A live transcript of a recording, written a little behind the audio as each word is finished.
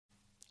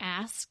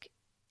Ask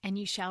and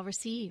you shall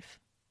receive,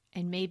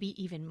 and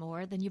maybe even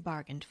more than you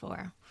bargained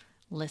for.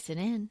 Listen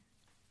in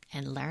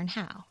and learn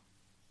how.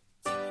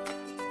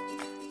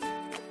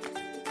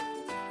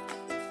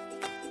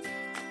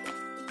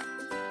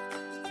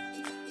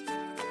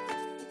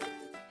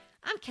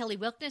 I'm Kelly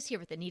Wilkness here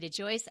with Anita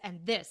Joyce, and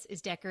this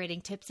is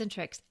Decorating Tips and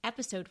Tricks,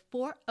 episode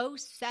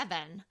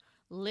 407,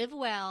 Live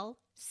Well,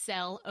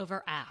 Sell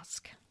Over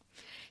Ask.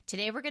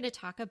 Today we're going to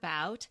talk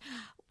about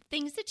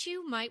things that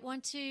you might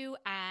want to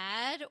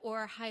add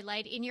or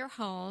highlight in your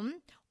home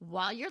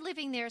while you're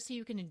living there so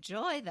you can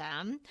enjoy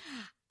them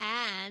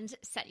and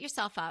set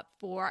yourself up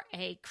for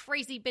a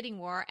crazy bidding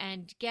war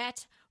and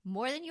get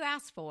more than you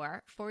ask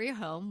for your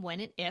home when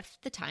and if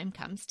the time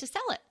comes to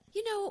sell it.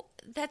 You know,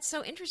 that's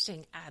so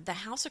interesting. The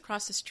house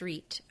across the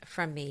street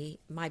from me,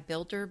 my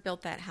builder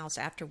built that house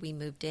after we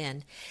moved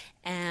in,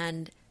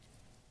 and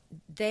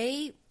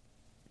they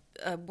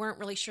weren't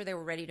really sure they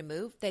were ready to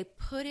move. They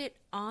put it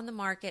on the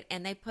market,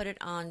 and they put it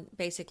on,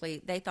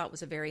 basically, they thought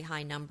was a very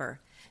high number.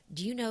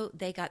 Do you know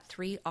they got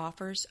 3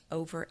 offers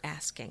over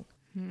asking?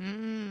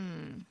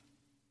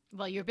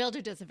 Well, your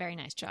builder does a very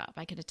nice job.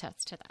 I can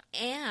attest to that.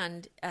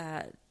 And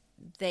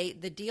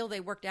the deal they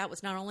worked out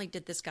was not only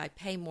did this guy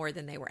pay more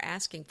than they were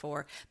asking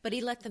for, but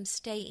he let them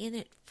stay in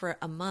it for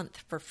a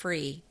month for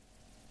free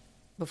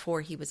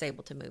before he was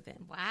able to move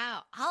in.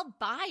 Wow. I'll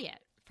buy it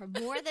for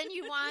more than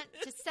you want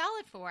to sell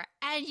it for,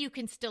 and you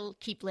can still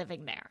keep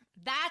living there.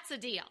 That's a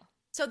deal.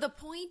 So the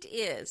point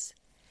is,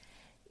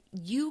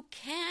 you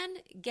can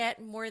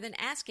get more than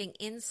asking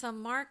in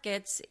some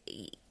markets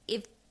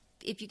if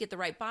you get the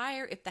right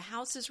buyer, if the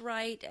house is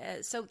right.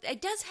 So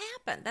it does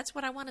happen. That's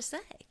what I want to say.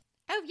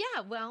 Oh,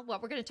 yeah. Well,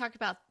 what we're going to talk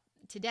about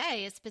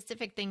today is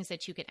specific things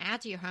that you can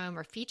add to your home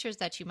or features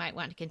that you might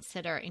want to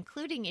consider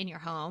including in your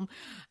home,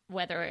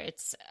 whether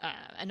it's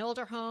an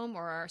older home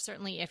or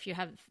certainly if you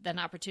have an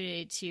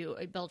opportunity to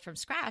build from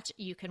scratch,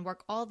 you can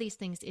work all these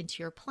things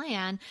into your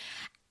plan.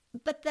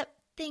 But the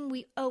thing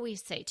we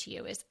always say to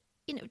you is,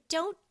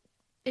 don't,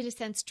 in a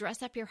sense,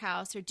 dress up your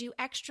house or do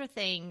extra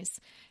things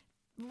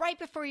right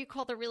before you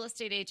call the real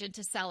estate agent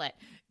to sell it.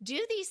 Do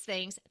these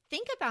things,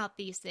 think about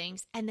these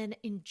things, and then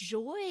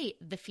enjoy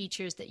the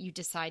features that you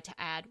decide to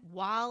add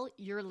while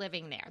you're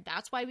living there.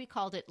 That's why we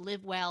called it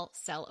Live Well,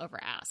 Sell Over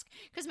Ask.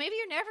 Because maybe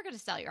you're never going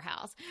to sell your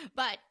house,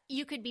 but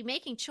you could be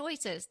making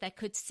choices that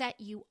could set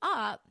you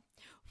up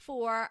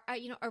for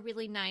a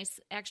really nice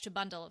extra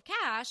bundle of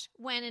cash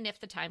when and if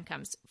the time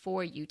comes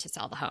for you to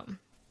sell the home.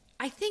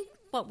 I think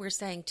what we're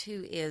saying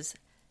too is,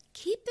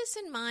 keep this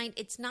in mind.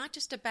 It's not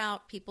just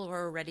about people who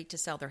are ready to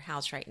sell their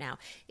house right now.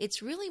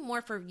 It's really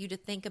more for you to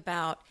think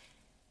about,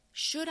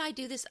 should I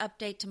do this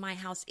update to my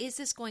house? Is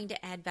this going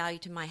to add value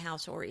to my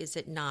house or is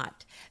it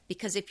not?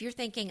 Because if you're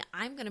thinking,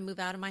 I'm going to move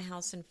out of my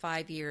house in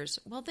 5 years,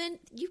 well, then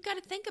you've got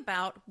to think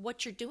about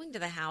what you're doing to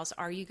the house.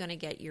 Are you going to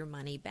get your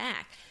money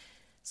back?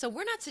 So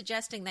we're not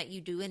suggesting that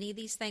you do any of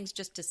these things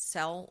just to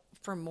sell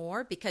for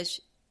more, because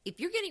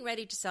if you're getting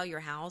ready to sell your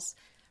house,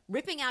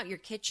 ripping out your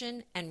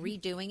kitchen and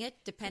redoing it,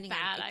 depending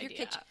on if your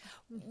kitchen.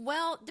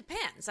 Well,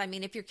 depends. I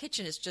mean, if your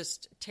kitchen is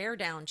just tear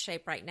down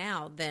shape right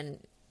now, then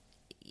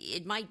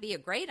it might be a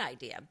great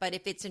idea. But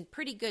if it's in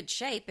pretty good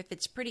shape, if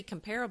it's pretty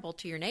comparable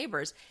to your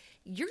neighbors,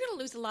 you're going to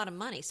lose a lot of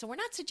money. So we're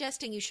not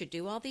suggesting you should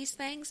do all these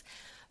things,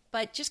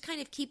 but just kind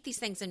of keep these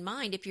things in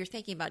mind. If you're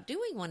thinking about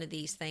doing one of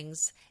these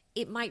things,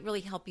 it might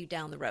really help you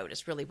down the road,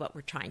 is really what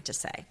we're trying to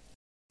say.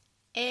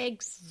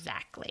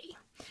 Exactly.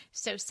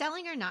 So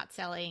selling or not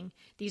selling,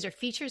 these are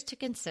features to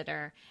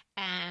consider,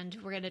 and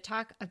we're going to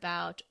talk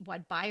about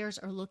what buyers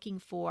are looking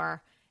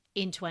for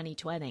in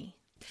 2020.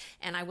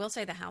 And I will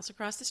say the house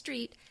across the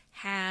street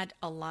had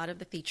a lot of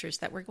the features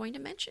that we're going to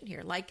mention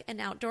here, like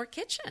an outdoor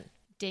kitchen.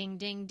 Ding,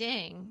 ding,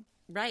 ding.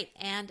 Right,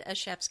 and a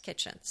chef's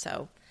kitchen.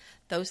 So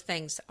those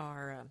things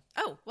are,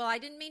 well, I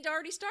didn't mean to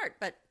already start,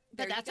 but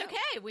that's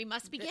okay. We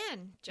must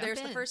begin.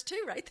 There's the first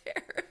 2 right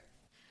there.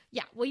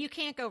 Yeah, well, you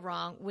can't go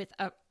wrong with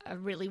a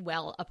really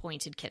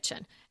well-appointed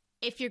kitchen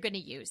if you're going to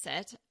use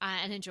it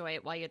and enjoy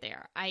it while you're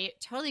there. I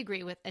totally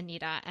agree with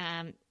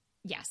Anita.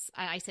 Yes,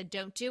 I said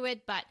don't do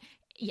it, but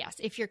yes,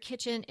 if your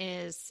kitchen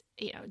is,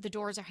 the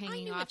doors are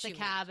hanging off the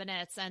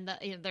cabinets and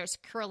there's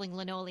curling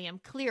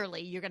linoleum,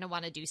 clearly you're going to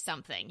want to do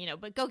something,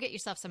 but go get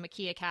yourself some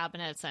IKEA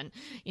cabinets and,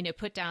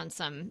 put down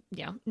some,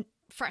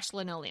 fresh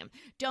linoleum.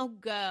 Don't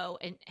go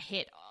and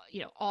hit,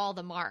 all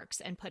the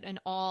marks and put in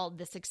all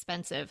this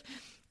expensive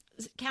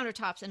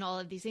countertops and all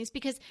of these things,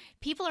 because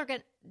people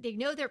they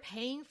know they're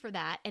paying for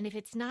that. And if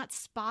it's not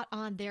spot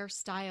on their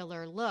style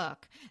or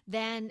look,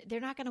 then they're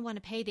not going to want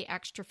to pay the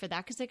extra for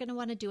that because they're going to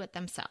want to do it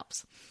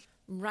themselves.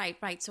 Right.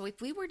 So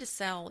if we were to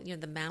sell,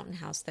 the mountain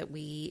house that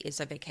is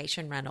a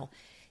vacation rental,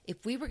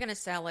 if we were going to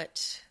sell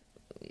it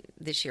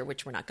this year,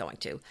 which we're not going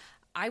to,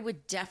 I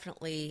would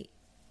definitely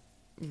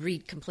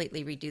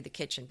completely redo the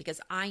kitchen,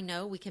 because I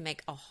know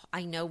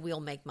we'll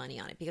make money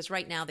on it, because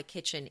right now the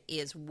kitchen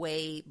is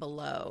way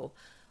below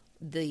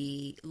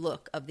the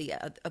look of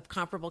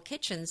comparable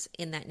kitchens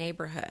in that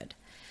neighborhood.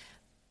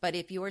 But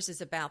if yours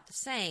is about the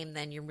same,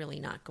 then you're really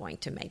not going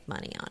to make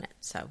money on it.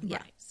 So, yeah.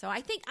 Right. So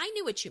I think I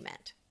knew what you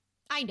meant.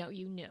 I know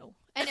you knew,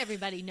 and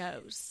everybody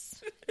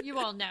knows. You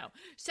all know.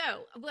 So,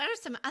 what are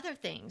some other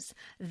things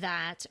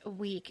that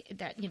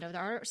that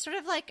are sort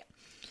of like,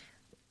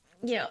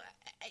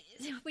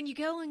 when you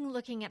go and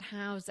looking at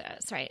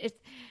houses, right?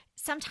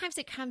 Sometimes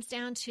it comes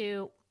down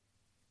to,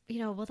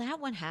 well, that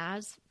one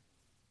has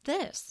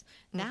this,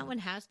 that one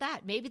has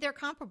that. Maybe they're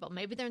comparable.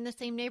 Maybe they're in the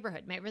same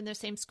neighborhood. Maybe in the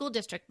same school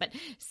district, but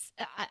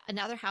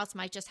another house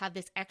might just have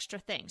this extra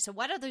thing. So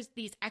what are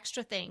these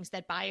extra things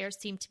that buyers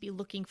seem to be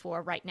looking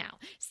for right now?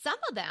 Some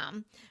of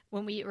them,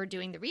 when we were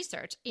doing the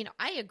research,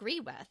 I agree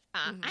with.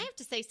 I have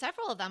to say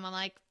several of them, I'm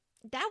like,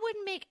 that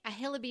wouldn't make a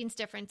hill of beans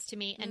difference to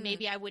me, and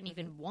maybe I wouldn't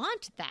even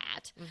want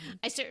that.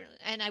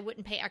 I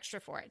wouldn't pay extra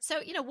for it. So,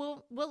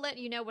 we'll let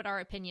you know what our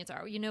opinions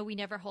are. We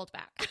never hold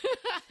back.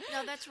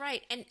 No, that's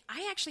right. And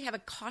I actually have a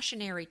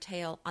cautionary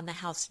tale on the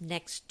house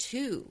next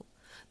to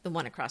the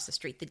one across the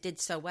street that did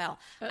so well.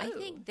 Oh. I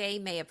think they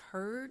may have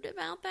heard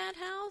about that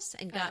house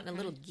and gotten a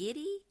little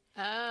giddy.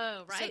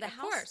 Oh, right. So the of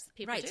house, course.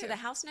 People do. So the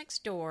house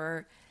next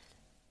door,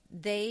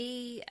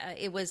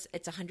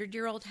 it's a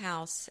 100-year-old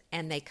house,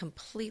 and they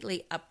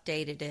completely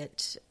updated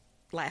it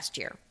last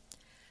year.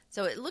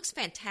 So it looks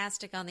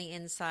fantastic on the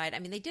inside. I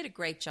mean, they did a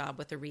great job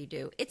with the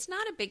redo. It's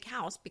not a big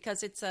house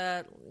because it's like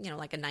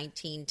a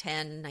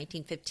 1910,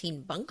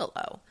 1915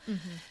 bungalow,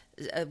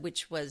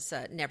 which was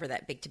never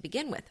that big to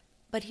begin with.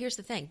 But here's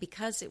the thing.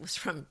 Because it was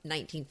from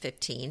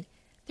 1915,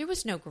 there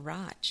was no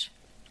garage.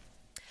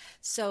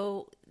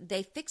 So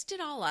they fixed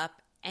it all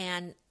up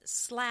and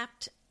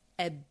slapped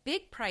a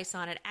big price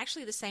on it,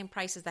 actually the same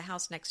price as the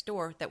house next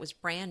door that was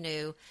brand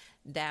new,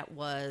 that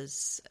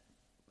was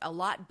a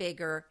lot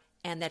bigger,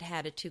 and that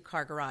had a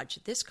 2-car garage.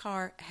 This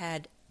car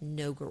had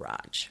no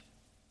garage.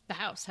 The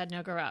house had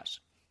no garage.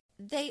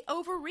 They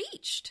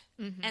overreached.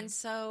 And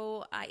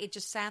so it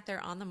just sat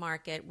there on the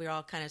market. We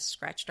all kind of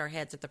scratched our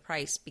heads at the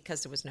price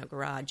because there was no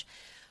garage.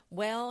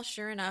 Well,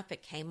 sure enough,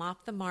 it came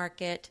off the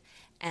market,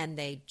 and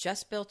they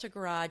just built a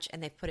garage,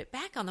 and they put it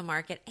back on the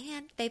market,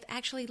 and they've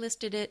actually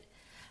listed it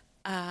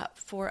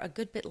for a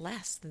good bit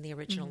less than the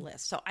original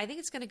list. So I think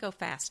it's going to go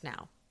fast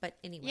now. But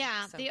anyway.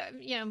 Yeah. So.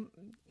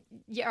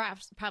 You're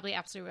probably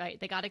absolutely right.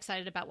 They got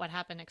excited about what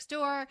happened next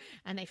door,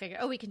 and they figured,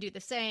 we can do the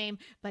same.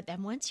 But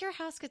then once your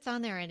house gets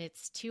on there and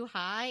it's too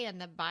high and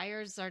the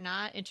buyers are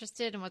not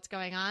interested in what's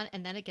going on,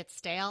 and then it gets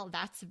stale,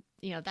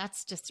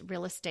 that's just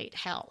real estate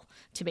hell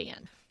to be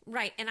in.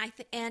 Right. And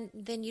and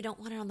then you don't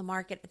want it on the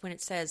market when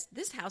it says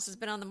this house has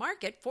been on the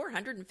market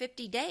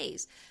 450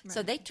 days. Right.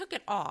 So they took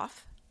it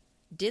off,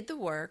 did the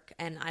work,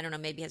 and I don't know,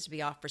 maybe it has to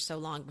be off for so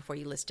long before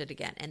you list it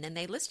again. And then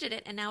they listed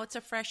it, and now it's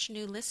a fresh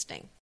new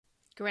listing.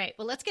 Great.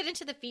 Well, let's get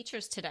into the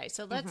features today.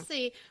 So let's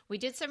see. We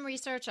did some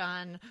research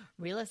on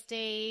real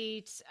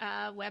estate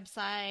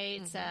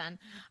websites, and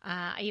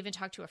I even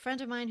talked to a friend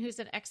of mine who's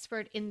an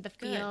expert in the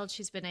field. Good.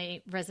 She's been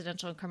a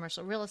residential and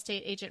commercial real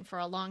estate agent for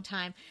a long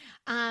time.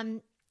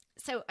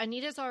 So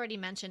Anita's already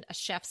mentioned a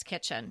chef's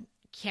kitchen.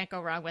 Can't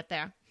go wrong with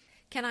there.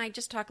 Can I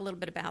just talk a little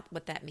bit about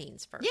what that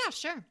means first? Yeah,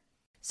 sure.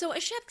 So a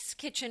chef's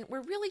kitchen,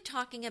 we're really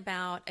talking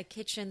about a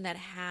kitchen that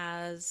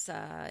has,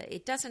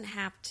 it doesn't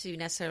have to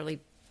necessarily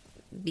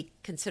be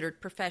considered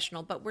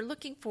professional, but we're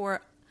looking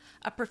for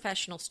a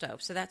professional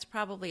stove. So that's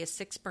probably a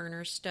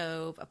 6-burner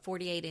stove, a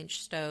 48-inch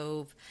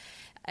stove.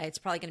 It's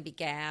probably going to be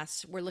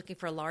gas. We're looking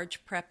for a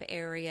large prep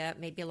area,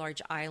 maybe a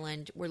large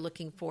island. We're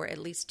looking for at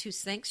least 2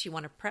 sinks. You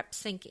want a prep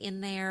sink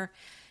in there,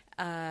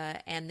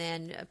 and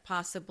then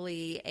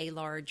possibly a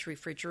large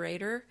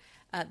refrigerator.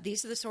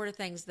 These are the sort of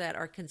things that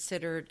are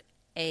considered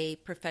a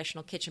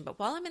professional kitchen. But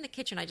while I'm in the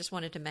kitchen, I just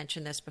wanted to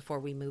mention this before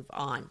we move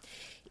on.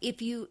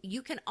 If you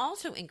can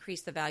also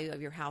increase the value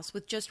of your house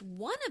with just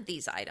one of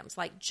these items,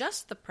 like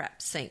just the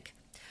prep sink,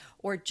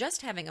 or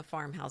just having a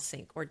farmhouse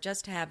sink, or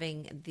just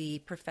having the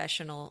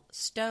professional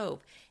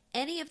stove.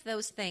 Any of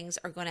those things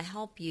are going to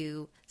help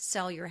you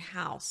sell your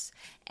house.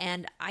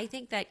 And I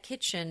think that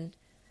kitchen,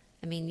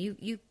 I mean,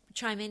 you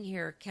chime in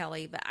here,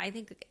 Kelly, but I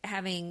think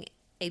having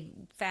a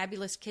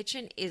fabulous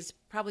kitchen is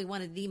probably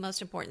one of the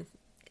most important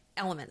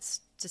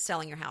elements to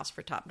selling your house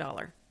for top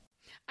dollar.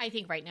 I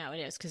think right now it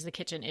is, because the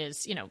kitchen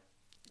is,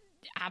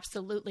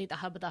 absolutely the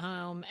hub of the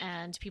home,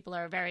 and people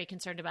are very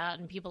concerned about,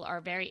 and people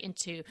are very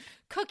into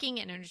cooking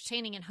and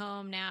entertaining at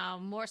home now,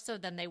 more so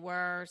than they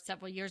were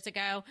several years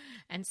ago.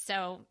 And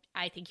so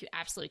I think you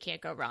absolutely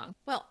can't go wrong.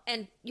 Well,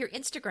 and your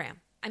Instagram.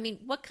 I mean,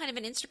 what kind of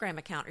an Instagram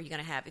account are you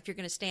going to have? If you're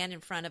going to stand in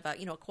front of a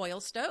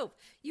coil stove,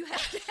 you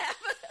have to have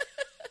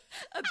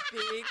a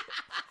big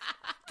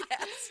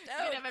gas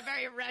stove. You have a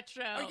very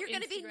retro Or you're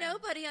going to be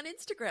nobody on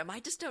Instagram.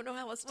 I just don't know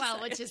how else to say it.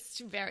 Well, which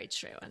is very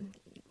true. And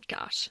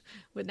gosh,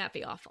 wouldn't that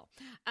be awful?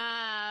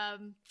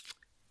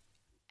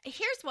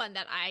 Here's one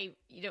that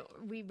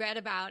we read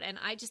about, and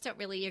I just don't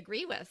really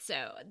agree with.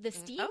 So the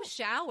steam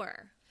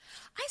shower.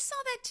 I saw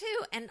that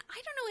too, and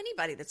I don't know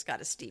anybody that's got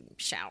a steam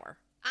shower.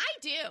 I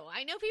do.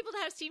 I know people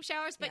that have steam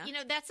showers, but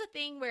that's the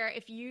thing where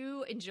if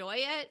you enjoy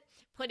it,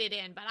 put it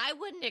in. But I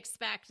wouldn't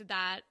expect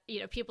that,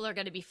 people are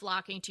going to be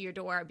flocking to your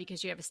door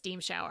because you have a steam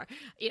shower.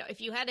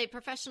 If you had a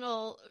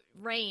professional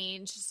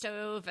range,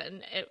 stove,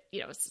 and,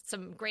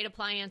 some great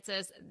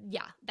appliances,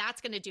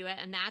 that's going to do it.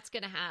 And that's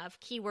going to have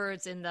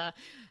keywords in the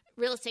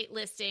real estate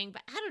listing.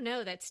 But I don't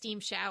know, that steam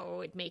shower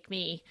would make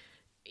me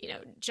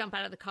jump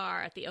out of the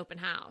car at the open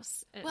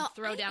house and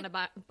throw down a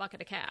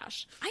bucket of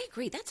cash. I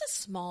agree. That's a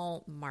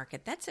small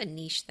market. That's a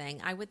niche thing,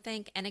 I would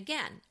think. And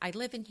again, I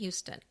live in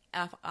Houston.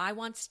 If I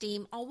want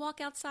steam, I'll walk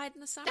outside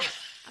in the summer.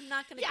 I'm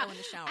not going to go in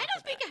the shower. I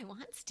don't think I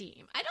want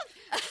steam. I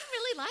don't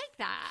really like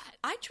that.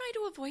 I try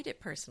to avoid it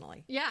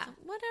personally. Yeah. So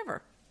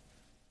whatever.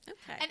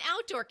 Okay. An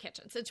outdoor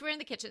kitchen, since we're in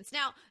the kitchens.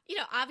 Now,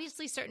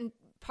 obviously certain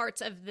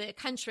parts of the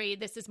country,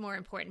 this is more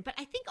important. But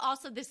I think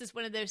also this is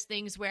one of those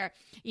things where,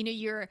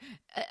 your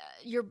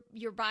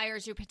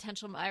buyers, your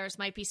potential buyers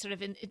might be sort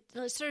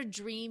of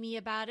dreamy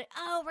about it.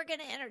 Oh, we're going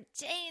to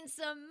entertain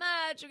so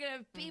much. We're going to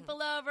have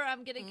people over.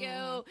 I'm going to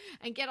go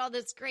and get all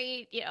this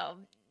great,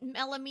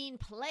 melamine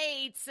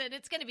plates, and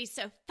it's going to be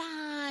so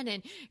fun,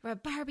 and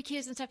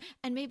barbecues and stuff.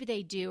 And maybe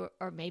they do,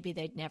 or maybe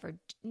they'd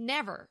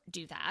never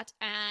do that.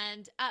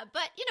 And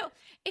but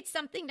it's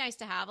something nice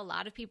to have. A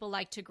lot of people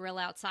like to grill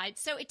outside,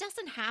 so it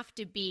doesn't have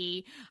to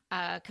be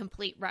a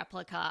complete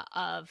replica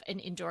of an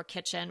indoor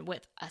kitchen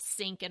with a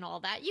sink and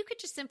all that. You could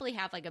just simply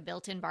have like a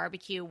built-in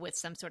barbecue with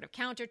some sort of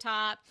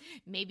countertop.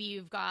 Maybe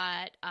you've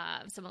got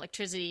some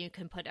electricity. You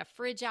can put a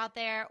fridge out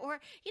there,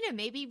 or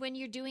maybe when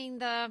you're doing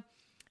the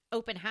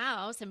open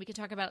house, and we can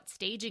talk about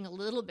staging a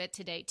little bit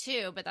today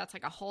too, but that's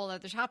like a whole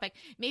other topic.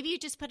 Maybe you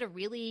just put a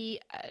really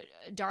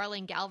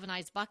darling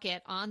galvanized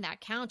bucket on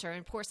that counter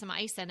and pour some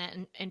ice in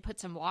it and put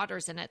some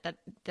waters in it that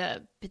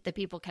the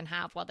people can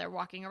have while they're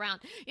walking around.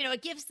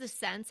 It gives the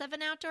sense of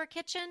an outdoor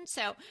kitchen.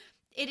 So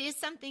it is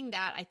something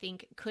that I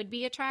think could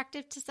be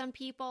attractive to some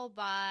people,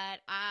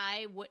 but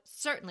I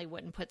certainly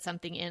wouldn't put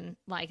something in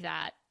like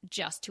that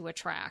just to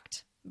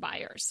attract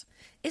buyers.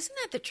 Isn't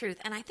that the truth?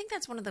 And I think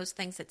that's one of those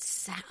things that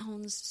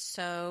sounds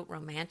so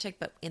romantic,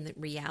 but in the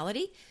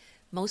reality,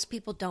 most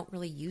people don't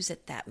really use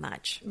it that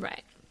much.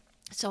 Right.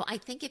 So I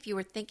think if you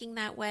were thinking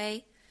that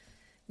way,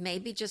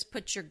 maybe just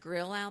put your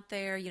grill out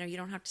there. You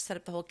don't have to set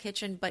up the whole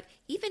kitchen, but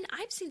even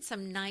I've seen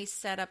some nice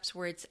setups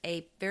where it's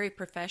a very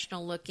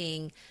professional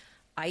looking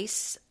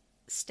ice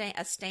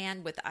a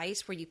stand with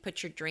ice where you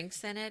put your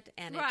drinks in it,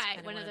 and it's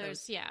right, one of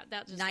those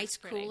that just nice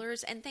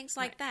coolers and things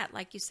like that,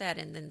 like you said,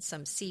 and then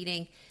some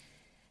seating.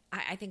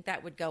 I think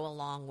that would go a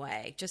long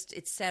way. Just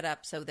it's set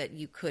up so that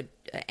you could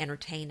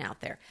entertain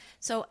out there.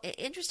 So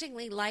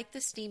interestingly, like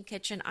the steam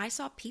kitchen, I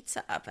saw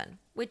pizza oven,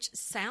 which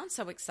sounds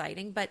so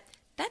exciting, but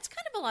that's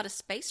kind of a lot of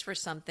space for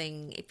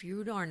something if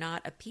you are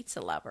not a pizza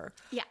lover.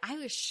 Yeah, I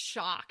was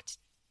shocked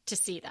to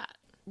see that.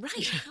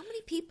 Right. How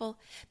many people?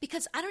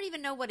 Because I don't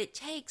even know what it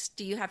takes.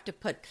 Do you have to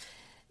put,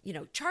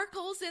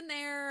 charcoals in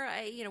there?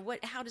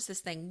 How does this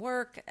thing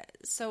work?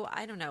 So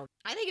I don't know.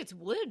 I think it's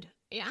wood.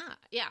 Yeah.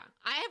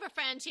 I have a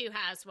friend who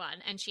has one,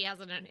 and she has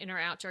it in her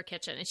outdoor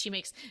kitchen, and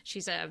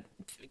she's a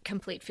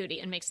complete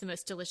foodie and makes the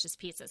most delicious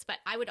pizzas. But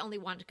I would only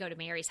want to go to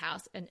Mary's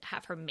house and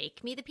have her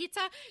make me the pizza,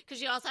 because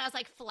she also has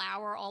like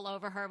flour all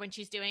over her when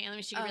she's doing it, and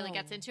when she really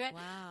gets into it.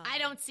 Wow. I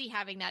don't see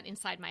having that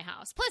inside my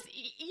house. Plus,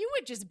 you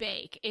would just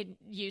bake in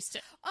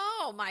Houston.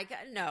 Oh my God.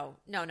 No.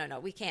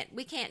 We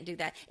can't do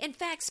that. In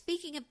fact,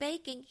 speaking of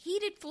baking,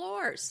 heated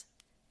floors,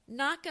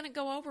 not going to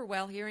go over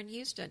well here in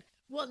Houston.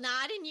 Well,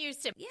 not in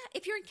Houston. Yeah,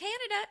 if you're in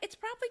Canada, it's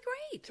probably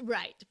great.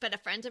 Right. But a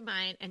friend of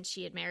mine, and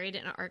she had married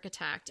an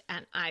architect,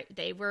 and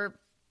they were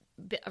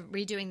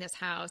redoing this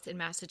house in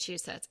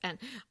Massachusetts. And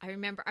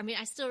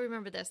I still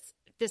remember this.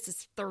 This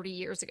is 30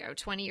 years ago,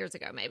 20 years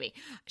ago, maybe.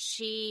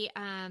 She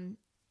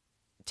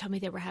told me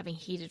they were having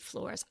heated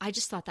floors. I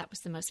just thought that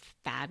was the most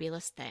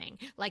fabulous thing.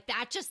 Like,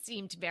 that just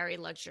seemed very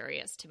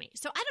luxurious to me.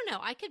 So I don't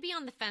know. I could be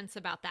on the fence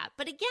about that.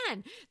 But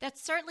again,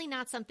 that's certainly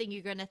not something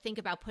you're going to think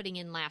about putting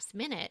in last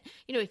minute.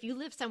 If you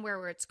live somewhere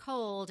where it's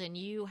cold and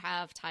you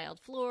have tiled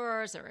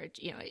floors, or,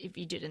 if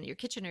you do it in your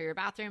kitchen or your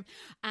bathroom,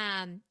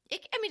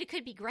 it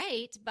could be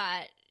great,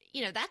 but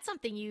that's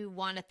something you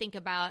want to think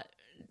about,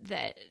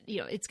 that,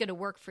 it's going to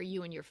work for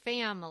you and your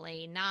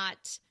family,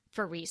 not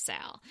for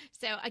resale.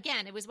 So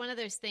again, it was one of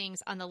those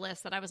things on the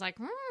list that I was like,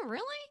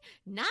 really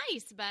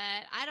nice, but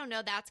I don't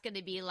know, that's going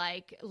to be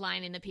like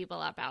lining the people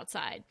up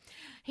outside.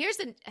 Here's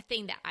a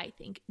thing that I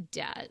think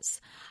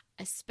does,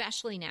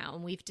 especially now,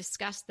 and we've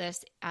discussed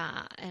this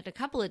at a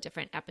couple of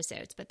different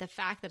episodes, but the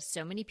fact that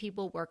so many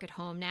people work at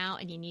home now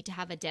and you need to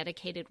have a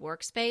dedicated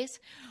workspace.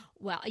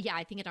 Well, yeah,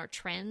 I think in our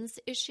trends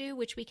issue,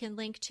 which we can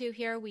link to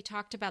here, we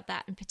talked about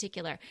that in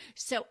particular.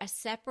 So a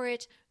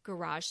separate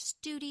garage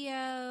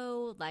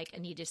studio, like a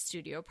needed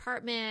studio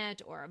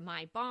apartment, or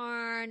my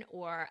barn,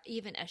 or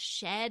even a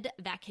shed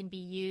that can be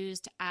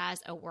used as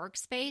a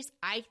workspace,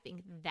 I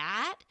think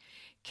that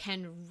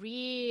can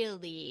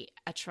really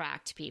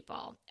attract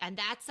people. And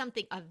that's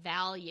something of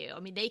value. I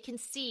mean, they can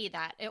see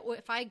that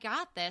if I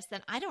got this,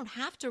 then I don't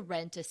have to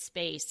rent a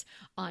space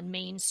on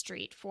Main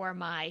Street for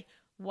my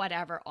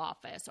whatever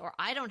office, or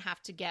I don't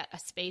have to get a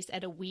space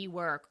at a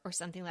WeWork or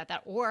something like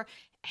that. Or,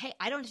 hey,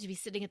 I don't have to be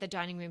sitting at the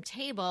dining room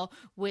table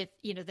with,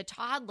 the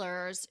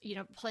toddlers,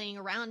 playing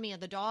around me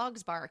and the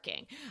dogs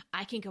barking.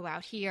 I can go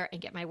out here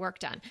and get my work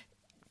done.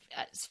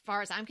 As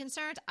far as I'm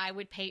concerned, I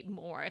would pay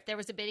more. If there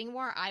was a bidding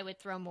war, I would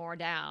throw more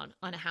down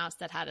on a house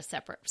that had a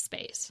separate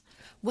space.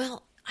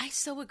 Well, I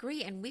so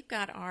agree. And we've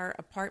got our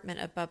apartment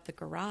above the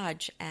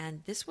garage.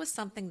 And this was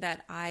something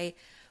that I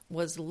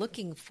was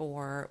looking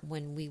for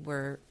when we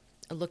were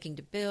looking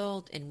to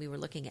build and we were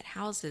looking at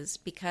houses,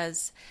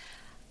 because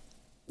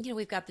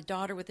we've got the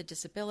daughter with a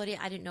disability.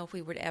 I didn't know if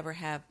we would ever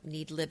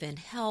need live-in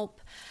help.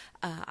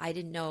 I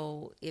didn't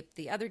know if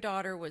the other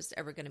daughter was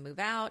ever going to move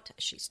out.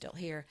 She's still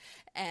here,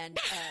 and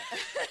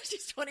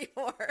she's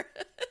 24.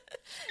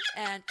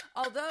 And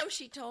although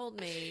she told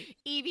me,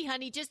 Evie,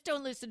 honey, just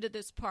don't listen to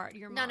this part.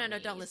 Your no,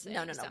 don't listen.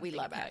 No. We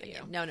love having you.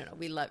 No.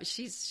 We love.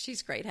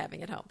 She's great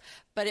having it home.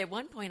 But at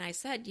one point, I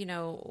said,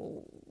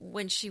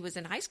 when she was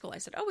in high school, I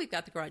said, "Oh, we've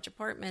got the garage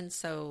apartment,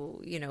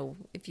 so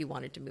if you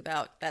wanted to move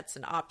out, that's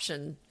an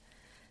option."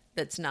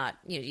 That's not,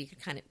 you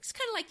can it's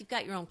kind of like you've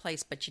got your own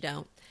place, but you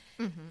don't.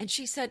 Mm-hmm. And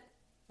she said,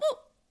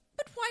 well,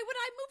 but why would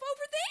I move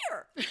over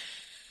there?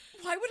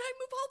 Why would I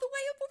move all the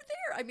way up over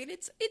there? I mean,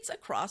 it's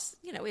across,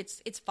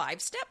 it's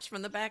 5 steps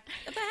from the back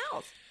of the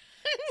house.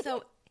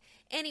 So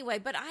anyway,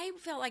 but I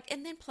felt like,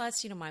 and then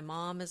plus, my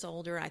mom is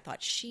older. I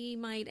thought she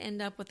might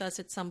end up with us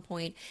at some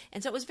point.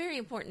 And so it was very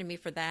important to me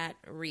for that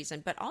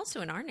reason. But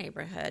also in our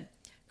neighborhood,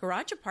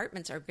 garage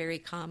apartments are very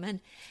common,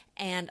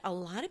 and a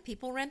lot of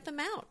people rent them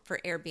out for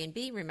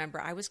Airbnb.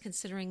 Remember, I was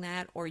considering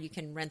that, or you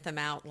can rent them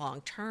out long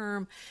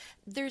term.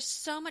 There's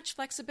so much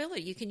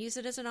flexibility. You can use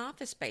it as an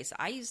office space.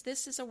 I used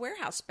this as a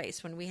warehouse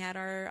space when we had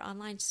our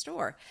online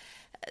store.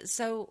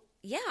 So,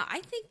 yeah,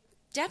 I think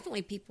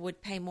definitely people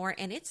would pay more,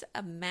 and it's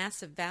a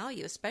massive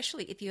value,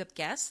 especially if you have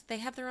guests. They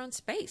have their own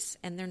space,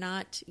 and they're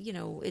not,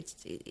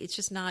 it's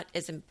just not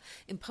as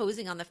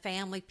imposing on the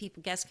family.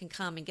 Guests can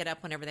come and get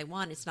up whenever they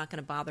want. It's not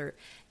going to bother,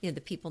 the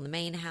people in the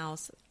main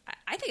house.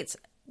 I think it's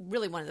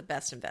really one of the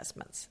best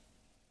investments.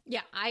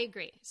 Yeah, I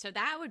agree. So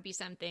that would be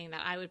something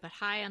that I would put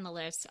high on the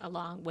list,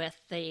 along with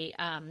the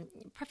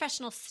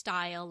professional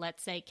style,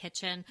 let's say,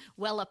 kitchen,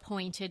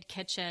 well-appointed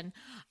kitchen.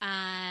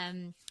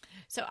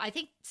 So I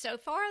think so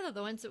far,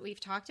 the ones that we've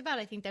talked about,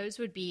 I think those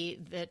would be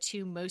the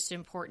 2 most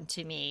important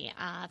to me.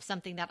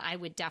 Something that I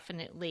would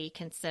definitely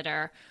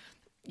consider,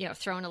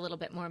 throwing a little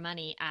bit more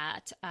money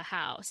at a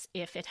house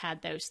if it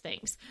had those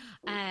things.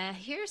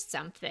 Here's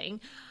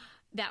something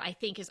that I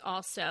think is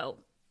also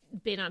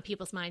been on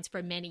people's minds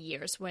for many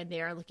years when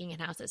they're looking at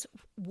houses: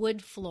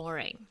 wood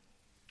flooring.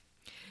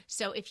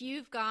 So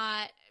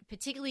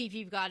particularly if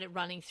you've got it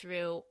running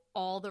through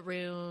all the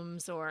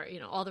rooms, or,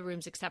 all the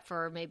rooms except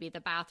for maybe the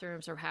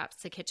bathrooms or perhaps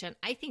the kitchen,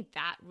 I think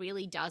that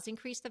really does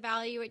increase the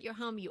value at your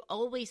home. You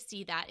always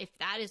see that. If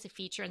that is a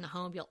feature in the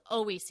home, you'll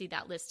always see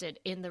that listed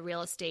in the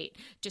real estate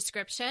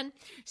description.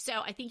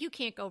 So I think you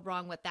can't go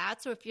wrong with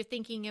that. So if you're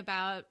thinking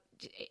about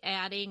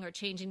adding or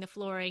changing the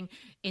flooring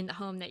in the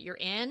home that you're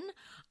in,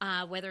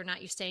 whether or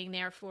not you're staying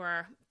there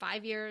for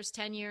 5 years,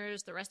 10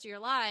 years, the rest of your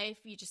life,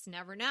 you just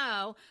never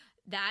know.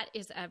 That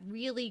is a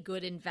really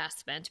good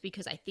investment,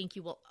 because I think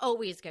you will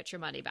always get your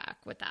money back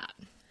with that.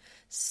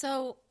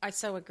 So I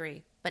so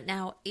agree. But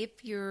now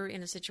if you're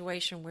in a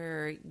situation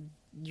where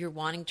you're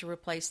wanting to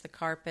replace the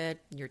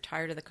carpet, you're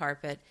tired of the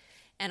carpet,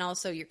 and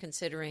also you're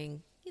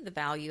considering the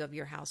value of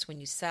your house when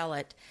you sell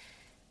it,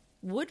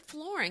 wood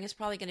flooring is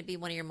probably going to be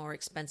one of your more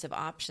expensive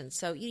options.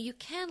 So you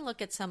can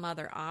look at some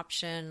other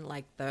option,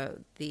 like the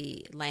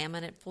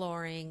laminate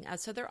flooring.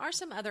 So there are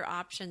some other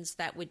options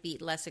that would be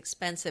less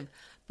expensive,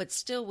 but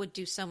still would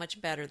do so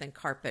much better than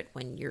carpet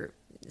when you're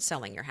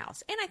selling your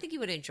house. And I think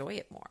you would enjoy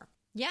it more.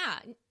 Yeah.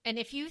 And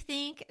if you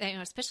think,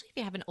 especially if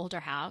you have an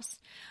older house,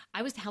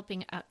 I was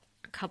helping a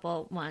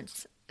couple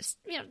once,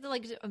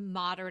 like a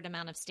moderate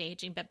amount of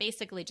staging, but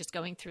basically just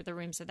going through the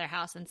rooms of their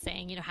house and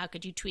saying, how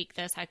could you tweak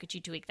this? How could you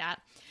tweak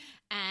that?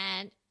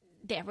 And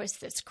there was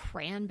this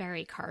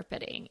cranberry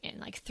carpeting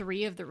in like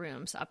 3 of the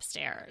rooms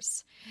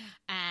upstairs.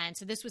 And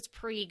so this was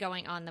pre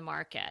going on the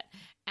market.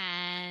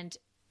 And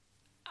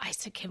I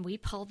said, can we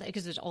pull that?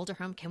 Because it's an older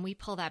home. Can we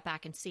pull that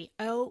back and see?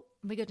 Oh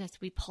my goodness.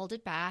 We pulled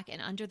it back,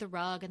 and under the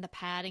rug and the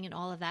padding and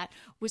all of that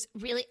was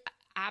really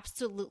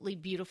absolutely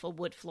beautiful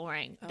wood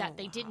flooring that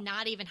they did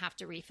not even have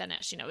to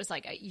refinish. It was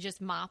like you just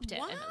mopped it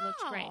and it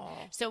looked great.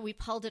 So we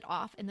pulled it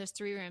off in those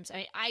 3 rooms.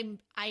 I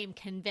am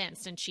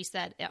convinced, and she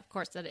said, of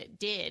course, that it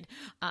did.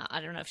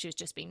 I don't know if she was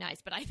just being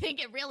nice, but I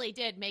think it really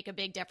did make a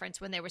big difference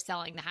when they were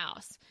selling the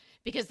house,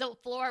 because the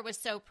floor was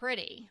so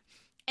pretty.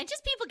 And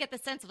just people get the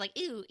sense of like,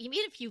 ew, even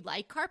if you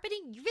like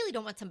carpeting, you really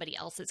don't want somebody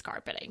else's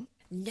carpeting.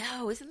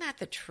 No, isn't that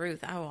the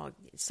truth? Oh, I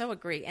so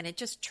agree. And it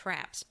just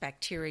traps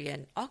bacteria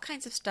and all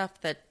kinds of stuff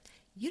that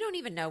you don't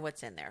even know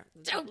what's in there.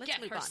 Let's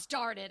get her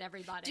started,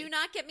 everybody. Do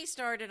not get me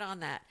started on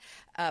that.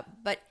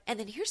 And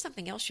then here's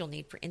something else you'll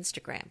need for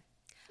Instagram.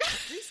 A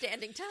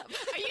freestanding tub.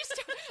 Are you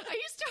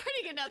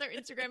starting another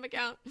Instagram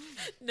account?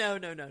 No.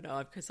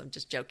 Of course, I'm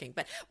just joking.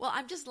 But,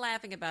 I'm just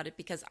laughing about it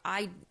because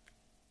I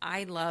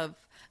I love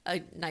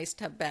a nice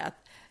tub bath,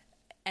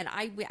 and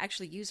we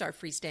actually use our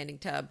freestanding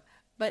tub.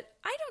 But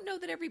I don't know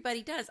that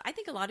everybody does. I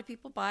think a lot of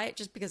people buy it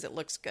just because it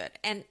looks good.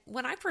 And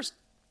when I first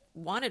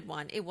wanted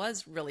one, it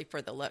was really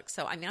for the look.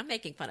 So, I mean, I'm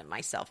making fun of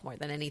myself more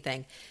than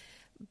anything.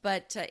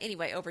 But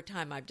anyway, over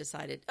time, I've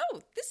decided,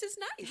 oh, this is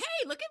nice.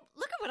 Hey, look at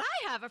what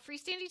I have, a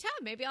freestanding tub.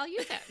 Maybe I'll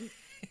use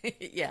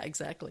it. Yeah,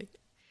 exactly.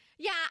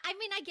 Yeah, I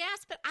mean, I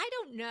guess, but I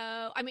don't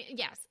know. I mean,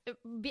 yes,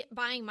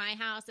 buying my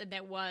house, and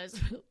there was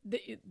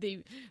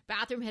the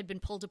bathroom had been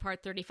pulled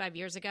apart 35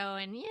 years ago,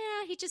 and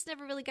yeah, he just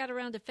never really got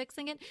around to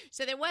fixing it.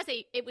 So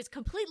it was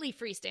completely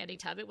freestanding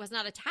tub. It was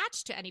not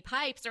attached to any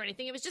pipes or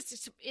anything. It was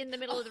just in the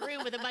middle of the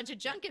room with a bunch of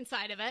junk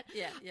inside of it.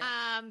 Yeah.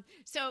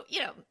 So,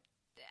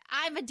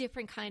 I'm a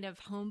different kind of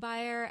home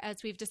buyer,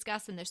 as we've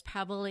discussed, and there's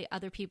probably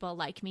other people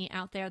like me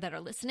out there that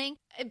are listening.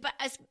 But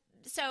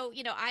so,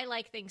 I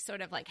like things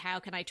sort of like, how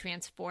can I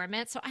transform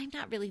it? So I'm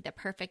not really the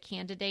perfect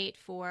candidate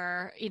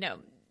for,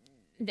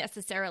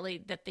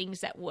 necessarily the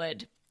things that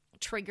would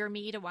trigger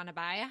me to want to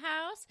buy a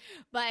house.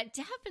 But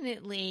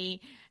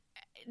definitely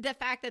the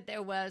fact that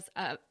there was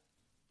a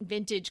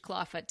vintage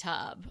clawfoot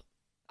tub,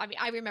 I mean,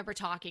 I remember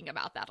talking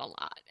about that a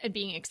lot and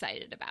being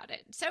excited about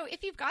it. So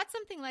if you've got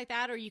something like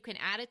that, or you can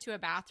add it to a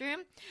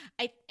bathroom,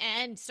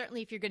 and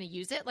certainly if you're going to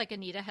use it like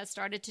Anita has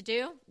started to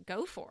do,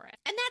 go for it.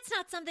 And that's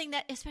not something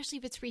that, especially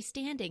if it's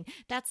freestanding,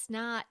 that's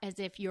not as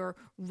if you're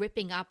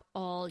ripping up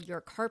all your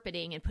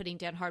carpeting and putting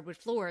down hardwood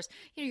floors.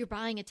 You're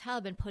buying a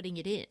tub and putting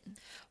it in.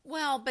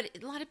 Well, but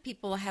a lot of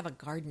people have a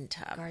garden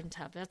tub.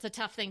 That's a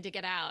tough thing to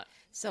get out.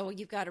 So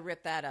you've got to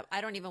rip that up.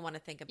 I don't even want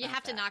to think about that. You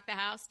have to knock the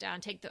house down,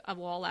 take a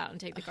wall out, and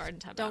take the garden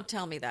tub out. Don't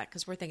tell me that,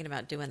 because we're thinking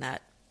about doing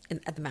that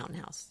at the mountain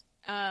house.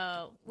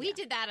 Oh, we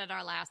did that at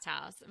our last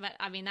house. But,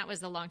 I mean, that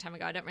was a long time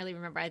ago. I don't really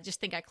remember. I just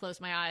think I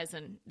closed my eyes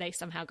and they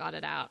somehow got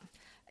it out.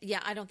 Yeah,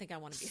 I don't think I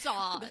want to be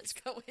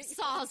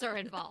Saws are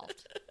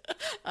involved.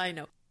 I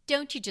know.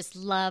 Don't you just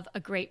love a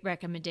great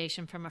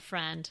recommendation from a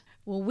friend?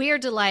 Well, we're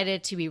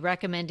delighted to be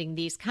recommending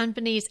these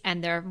companies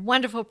and their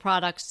wonderful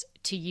products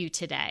to you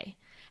today.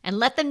 And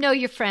let them know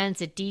your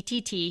friends at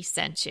DTT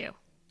sent you.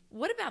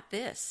 What about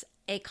this?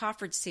 A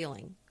coffered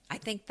ceiling. I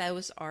think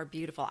those are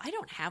beautiful. I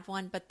don't have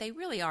one, but they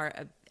really are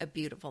a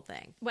beautiful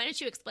thing. Why don't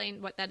you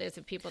explain what that is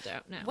if people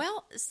don't know?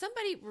 Well,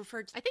 somebody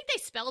referred to... I think they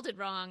spelled it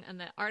wrong in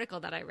the article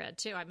that I read,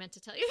 too. I meant to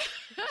tell you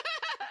that.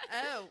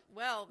 Oh,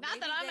 well...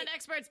 Not that I'm an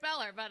expert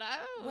speller, but...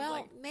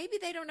 maybe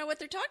they don't know what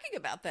they're talking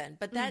about then.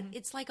 But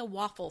it's like a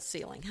waffle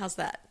ceiling. How's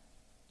that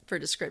for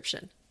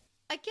description?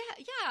 I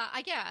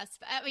guess.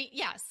 I mean,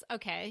 yes,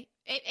 okay.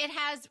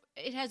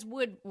 It has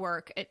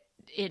woodwork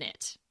in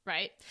it,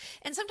 right?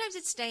 And sometimes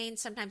it's stained,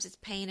 sometimes it's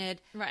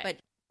painted. Right. But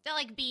they're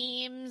like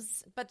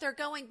beams. But they're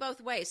going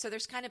both ways. So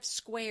there's kind of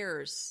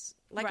squares,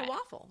 like a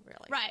waffle,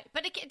 really. Right.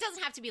 But it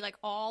doesn't have to be like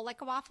all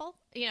like a waffle.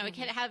 It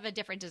can have a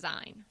different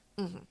design.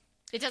 Mm-hmm.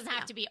 It doesn't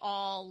have to be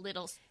all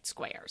little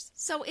squares.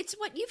 So it's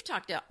what you've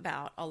talked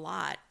about a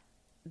lot,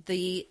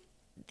 the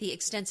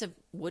extensive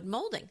wood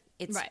molding.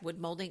 It's wood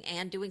molding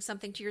and doing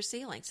something to your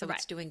ceiling. So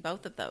it's doing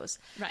both of those.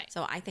 Right.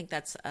 So I think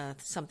that's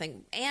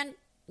something. And,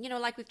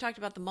 like we've talked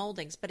about the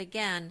moldings. But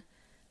again,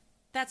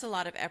 that's a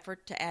lot of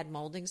effort to add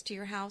moldings to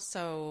your house.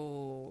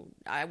 So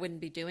I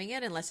wouldn't be doing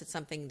it unless it's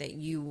something that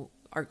you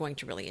are going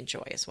to really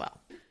enjoy as well.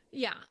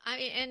 Yeah.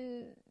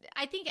 And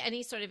I think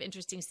any sort of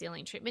interesting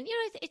ceiling treatment,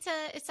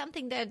 it's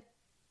something that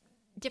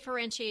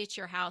differentiates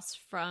your house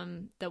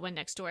from the one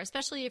next door,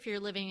 especially if you're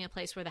living in a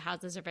place where the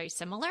houses are very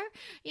similar.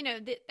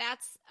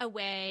 That's a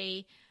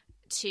way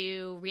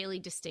to really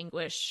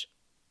distinguish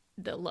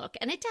the look.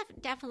 And it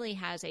definitely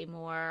has a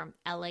more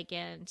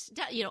elegant,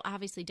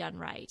 obviously done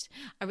right,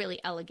 a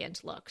really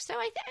elegant look. So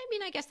I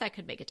guess that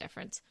could make a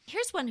difference.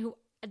 Here's one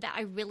that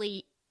I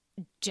really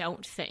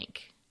don't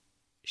think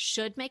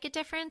should make a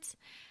difference.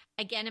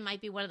 Again, it might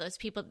be one of those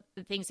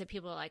things that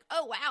people are like,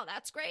 oh, wow,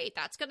 that's great.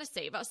 That's going to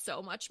save us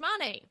so much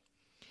money.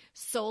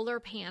 Solar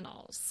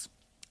panels.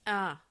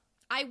 I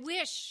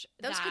wish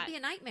those could be a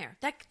nightmare.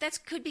 That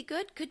could be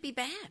good, could be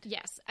bad.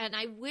 Yes, and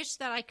I wish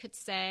that I could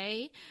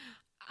say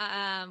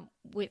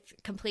with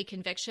complete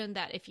conviction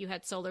that if you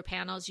had solar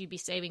panels, you'd be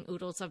saving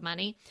oodles of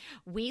money.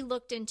 We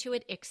looked into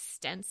it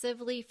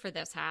extensively for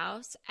this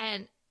house,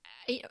 and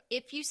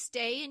if you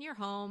stay in your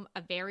home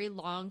a very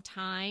long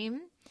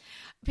time,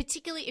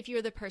 particularly if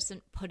you're the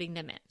person putting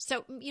them in.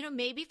 So,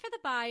 maybe for the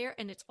buyer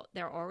and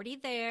they're already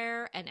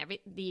there and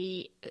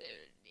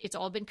it's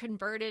all been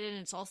converted and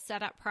it's all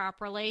set up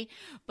properly.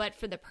 But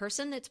for the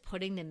person that's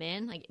putting them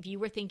in, like if you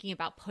were thinking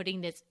about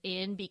putting this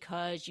in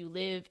because you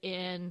live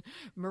in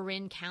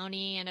Marin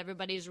County and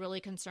everybody's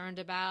really concerned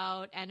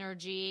about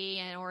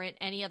energy or in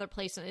any other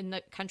place in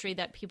the country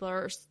that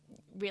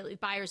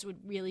buyers would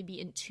really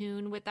be in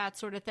tune with that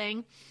sort of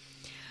thing,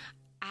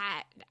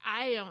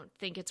 I don't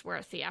think it's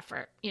worth the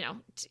effort.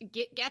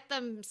 Get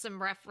them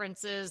some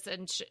references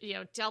and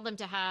tell them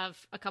to have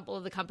a couple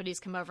of the companies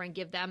come over and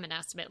give them an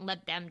estimate and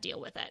let them deal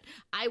with it.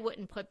 I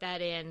wouldn't put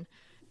that in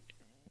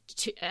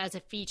as a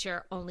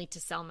feature only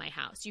to sell my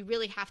house. You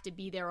really have to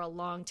be there a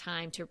long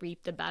time to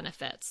reap the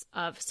benefits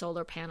of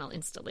solar panel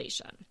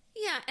installation.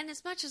 Yeah, and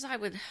as much as I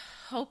would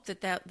hope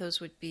that those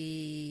would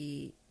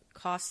be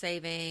cost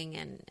saving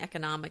and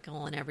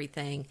economical and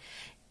everything,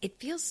 it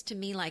feels to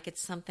me like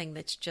it's something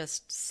that's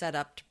just set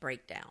up to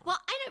break down. Well,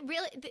 I don't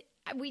really.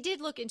 We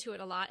did look into it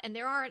a lot, and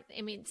there are.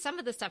 I mean, some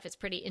of the stuff is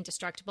pretty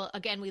indestructible.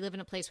 Again, we live in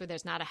a place where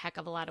there's not a heck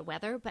of a lot of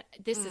weather, but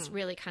this is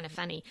really kind of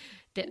funny.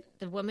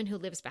 The woman who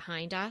lives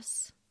behind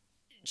us,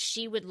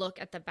 she would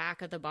look at the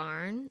back of the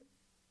barn,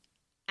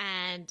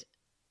 and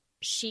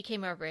she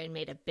came over and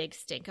made a big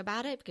stink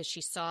about it because she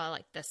saw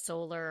like the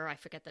solar, I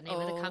forget the name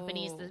of the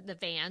companies, the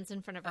vans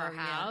in front of our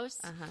house.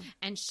 Yeah. Uh-huh.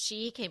 And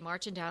she came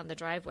marching down the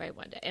driveway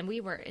one day, and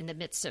we were in the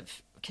midst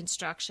of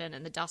construction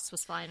and the dust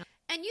was flying.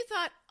 And you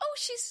thought, oh,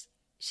 she's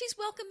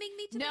welcoming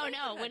me to the neighborhood.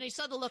 No. When you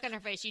saw the look on her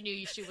face, you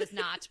knew she was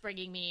not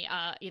bringing me,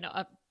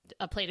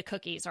 a plate of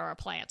cookies or a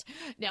plant.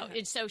 No.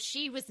 And so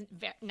she was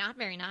not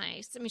very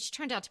nice. I mean, she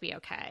turned out to be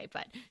okay,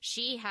 but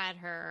she had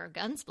her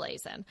guns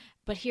blazing.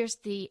 But here's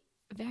the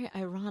very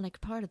ironic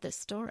part of this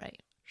story.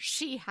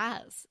 She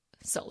has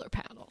solar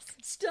panels.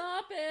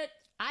 Stop it.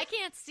 I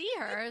can't see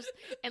hers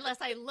unless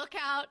I look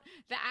out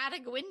the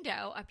attic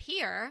window up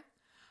here.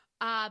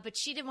 But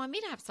she didn't want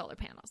me to have solar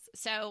panels.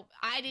 So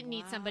I didn't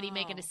need somebody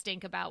making a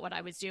stink about what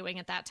I was doing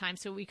at that time.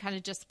 So we kind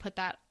of just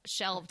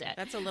shelved it.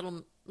 That's a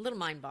little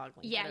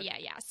mind-boggling. Yeah.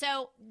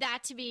 So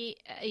that to be,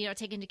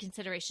 taken into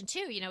consideration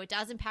too. It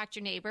does impact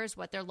your neighbors,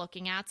 what they're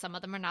looking at. Some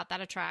of them are not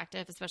that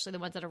attractive, especially the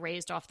ones that are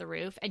raised off the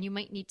roof. And you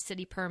might need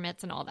city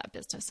permits and all that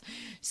business.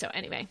 So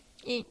anyway.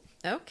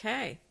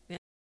 Okay. Yeah.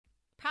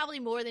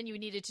 Probably more than you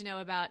needed to know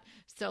about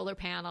solar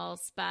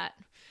panels, but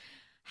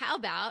how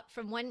about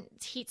from one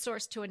heat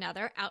source to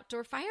another,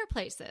 outdoor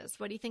fireplaces?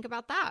 What do you think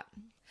about that?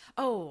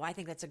 Oh, I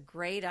think that's a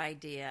great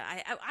idea.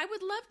 I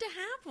would love to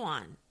have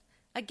one.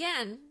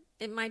 Again,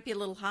 it might be a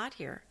little hot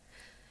here,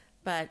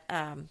 but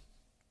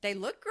they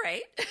look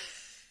great.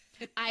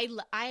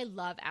 I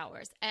love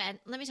ours. And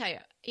let me tell you,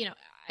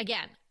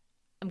 again,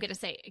 I'm going to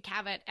say,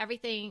 caveat,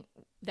 everything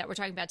that we're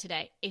talking about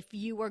today, if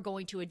you are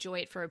going to enjoy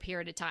it for a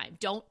period of time,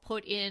 don't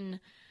put in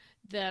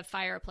the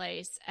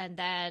fireplace and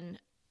then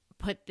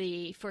put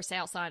the for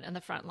sale sign on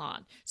the front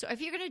lawn. So if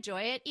you're going to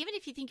enjoy it, even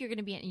if you think you're going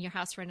to be in your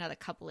house for another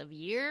couple of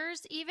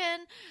years,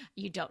 even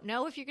you don't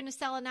know if you're going to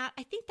sell or not,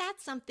 I think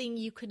that's something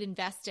you could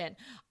invest in.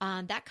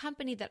 That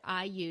company that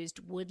I used,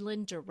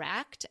 Woodland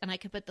Direct, and I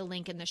could put the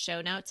link in the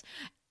show notes.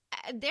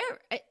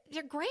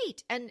 They're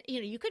great. And,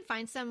 you can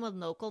find someone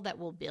local that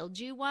will build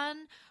you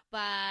one, but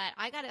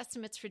I got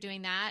estimates for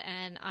doing that.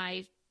 And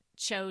I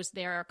chose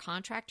their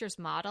contractor's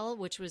model,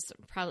 which was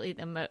probably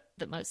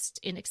the most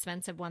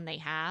inexpensive one they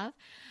have.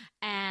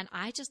 And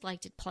I just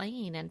liked it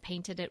plain and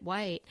painted it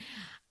white.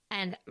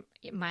 And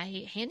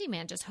my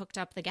handyman just hooked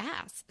up the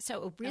gas.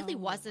 So it really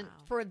wasn't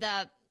for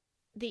the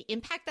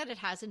impact that it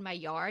has in my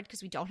yard,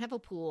 because we don't have a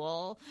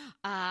pool.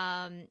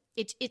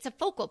 It's a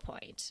focal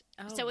point.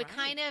 So it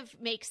kind of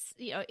makes,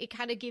 it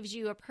kind of gives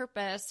you a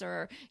purpose,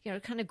 or,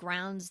 it kind of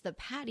grounds the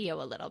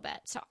patio a little bit.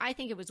 So I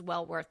think it was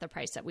well worth the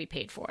price that we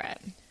paid for it.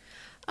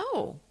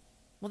 Oh,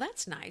 well,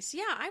 that's nice.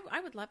 Yeah,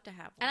 I would love to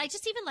have one. And I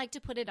just even like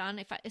to put it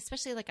on,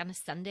 especially like on a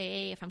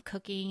Sunday, if I'm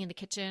cooking in the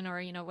kitchen,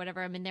 or,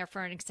 whatever, I'm in there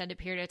for an extended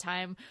period of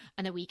time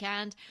on the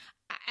weekend,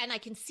 and I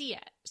can see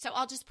it. So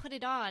I'll just put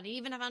it on,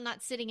 even if I'm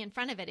not sitting in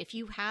front of it. If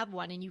you have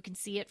one and you can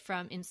see it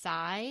from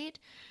inside,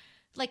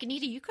 like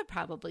Anita, you could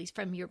probably,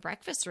 from your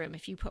breakfast room,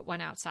 if you put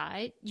one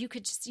outside, you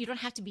don't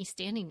have to be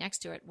standing next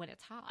to it when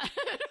it's hot.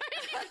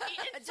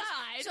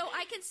 Inside. So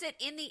I can sit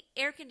in the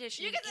air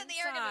conditioning inside. The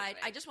air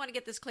conditioning. I just want to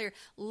get this clear.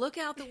 Look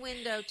out the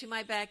window to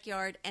my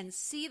backyard and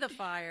see the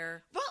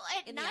fire. Well,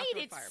 at night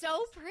it's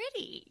so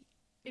pretty.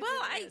 I'm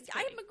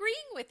agreeing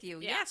with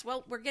you. Yeah. Yes.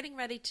 Well, we're getting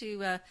ready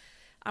to.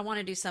 I want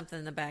to do something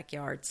in the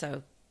backyard.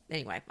 So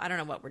anyway, I don't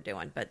know what we're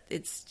doing, but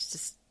it's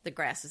just the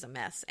grass is a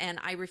mess, and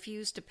I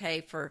refuse to pay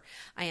for.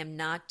 I am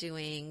not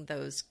doing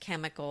those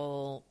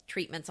chemical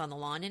treatments on the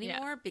lawn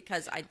anymore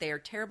because they are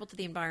terrible to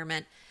the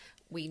environment.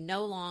 We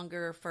no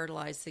longer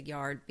fertilize the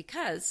yard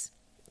because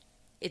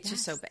it's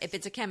just so bad. If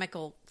it's a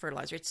chemical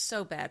fertilizer, it's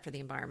so bad for the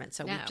environment.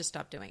 So we've just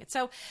stopped doing it.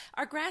 So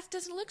our grass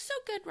doesn't look so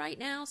good right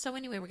now. So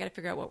anyway, we got to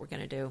figure out what we're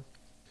going to do.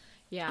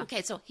 Yeah.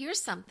 Okay. So here's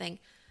something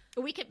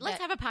let's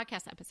have a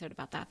podcast episode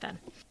about that then.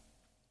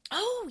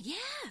 Oh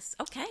yes.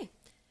 Okay.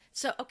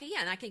 So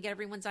and I can get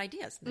everyone's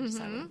ideas and then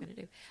decide what I'm going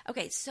to do.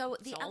 Okay. So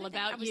it's all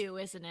about you,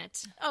 isn't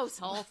it? Oh, this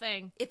whole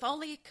thing. If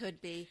only it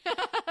could be.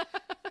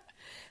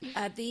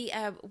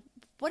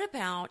 What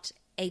about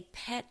a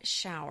pet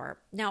shower?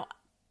 Now,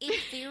 in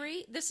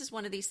theory, this is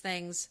one of these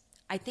things,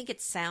 I think it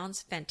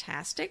sounds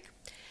fantastic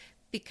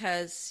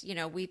because,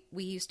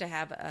 we used to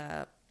have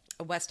a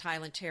West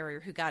Highland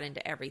Terrier who got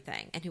into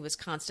everything and who was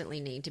constantly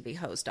needing to be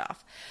hosed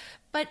off.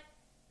 But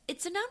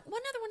it's another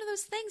one of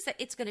those things that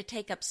it's going to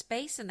take up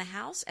space in the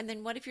house. And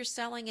then what if you're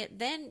selling it?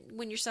 Then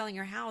when you're selling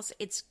your house,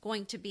 it's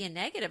going to be a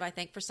negative, I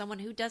think, for someone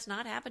who does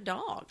not have a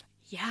dog.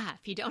 Yeah.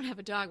 If you don't have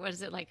a dog, what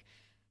is it like?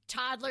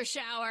 Toddler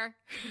shower.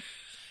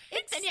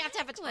 Then you have to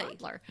have a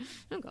toddler.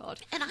 Oh, God.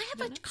 And I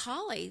have a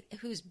collie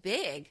who's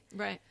big.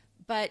 Right.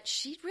 but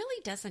she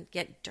really doesn't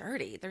get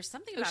dirty. There's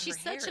something about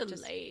she's her hair. such a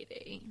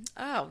lady.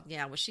 Oh,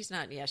 yeah. Well, she's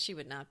not. Yeah, she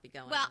would not be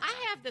going. Well,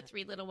 I have the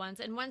 3 little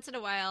ones, and once in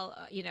a while,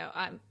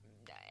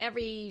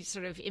 every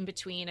sort of in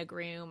between a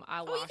groom,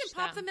 I'll wash them. You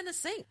can pop them in the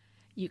sink.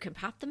 You can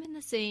pop them in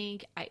the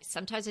sink.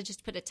 Sometimes I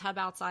just put a tub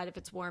outside if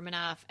it's warm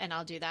enough, and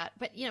I'll do that.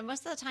 But,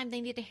 most of the time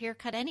they need a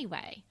haircut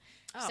anyway.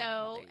 Oh,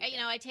 so,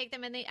 I take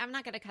them and I'm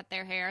not going to cut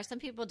their hair. Some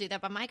people do that,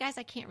 but my guys,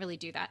 I can't really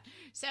do that.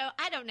 So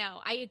I don't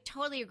know. I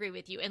totally agree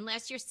with you.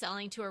 Unless you're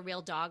selling to a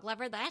real dog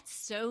lover, that's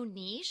so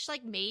niche.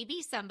 Like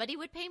maybe somebody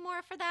would pay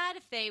more for that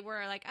if they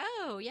were like,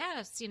 oh,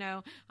 yes,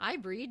 I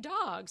breed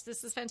dogs.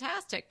 This is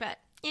fantastic. But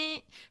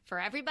for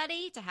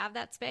everybody to have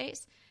that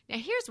space. Now,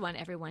 here's one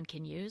everyone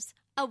can use.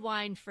 A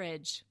wine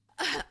fridge.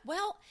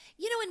 Well,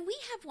 and we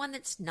have one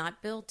that's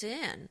not built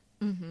in.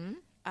 Mm-hmm.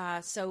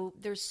 So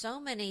there's so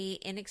many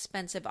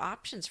inexpensive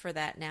options for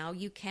that now.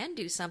 You can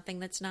do something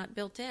that's not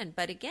built in.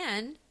 But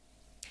again,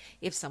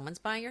 if someone's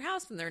buying your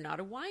house and they're not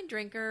a wine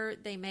drinker,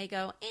 they may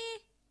go,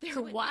 They're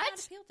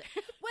what?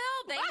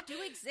 Well, they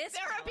do exist.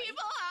 There are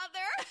people out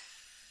there.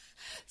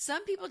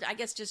 Some people, I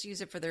guess, just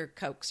use it for their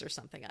Cokes or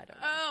something. I don't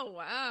know. Oh,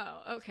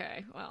 wow.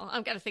 Okay. Well,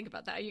 I've got to think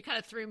about that. You kind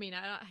of threw me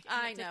now.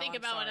 I have to think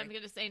about what I'm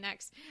going to say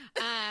next.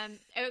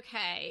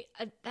 Okay.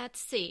 Let's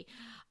see.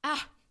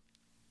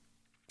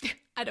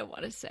 I don't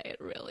want to say it,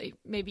 really.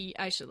 Maybe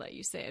I should let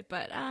you say it.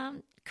 But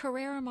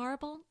Carrera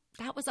Marble,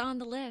 that was on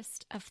the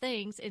list of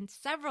things in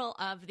several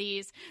of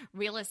these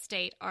real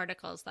estate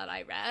articles that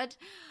I read.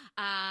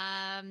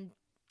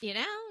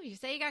 You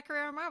say you got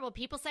Carrera Marble.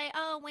 People say,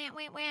 oh,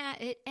 wah,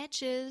 it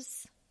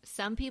etches.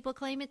 Some people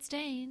claim it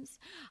stains.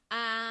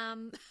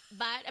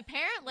 But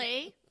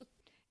apparently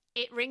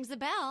it rings a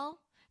bell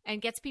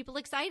and gets people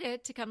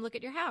excited to come look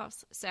at your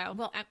house. So,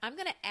 well, I'm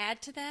going to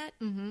add to that.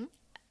 Mm-hmm.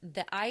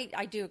 That I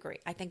do agree.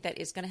 I think that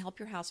is going to help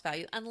your house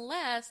value.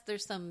 Unless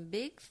there's some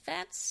big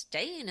fat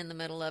stain in the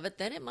middle of it,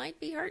 then it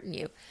might be hurting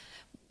you.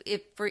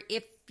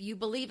 If you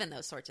believe in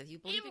those sorts of, you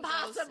believe in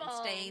ghosts and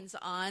stains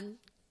on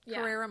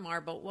Carrera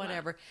Marble,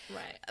 whatever.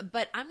 Right.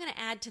 But I'm going to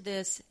add to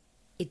this.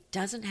 It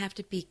doesn't have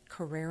to be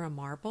Carrera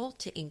Marble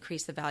to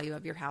increase the value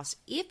of your house.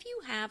 If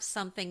you have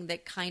something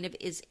that kind of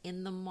is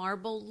in the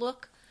marble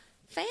look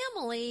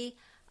family,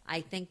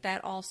 I think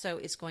that also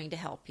is going to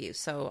help you.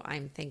 So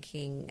I'm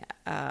thinking,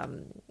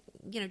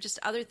 just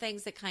other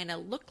things that kind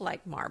of look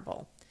like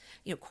marble.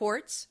 Quartzite.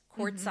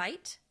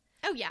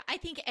 Mm-hmm. Oh, yeah. I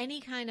think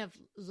any kind of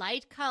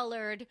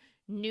light-colored,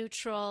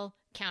 neutral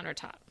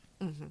countertop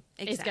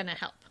is going to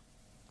help.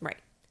 Right.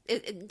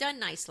 It done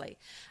nicely.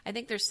 I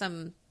think there's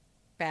some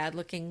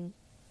bad-looking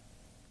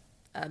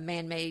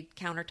man-made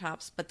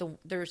countertops, but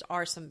there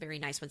are some very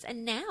nice ones.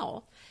 And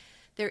now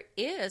there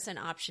is an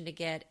option to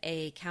get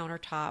a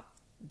countertop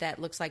that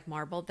looks like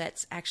marble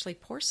that's actually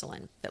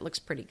porcelain that looks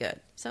pretty good.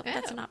 So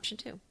that's an option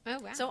too. Oh,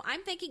 wow. So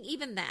I'm thinking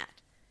even that.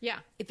 Yeah.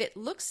 If it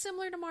looks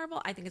similar to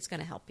marble, I think it's going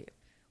to help you.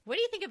 What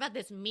do you think about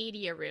this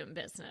media room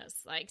business?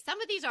 Like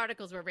some of these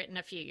articles were written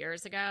a few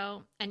years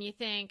ago and you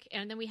think,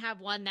 and then we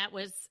have one that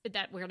we're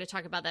going to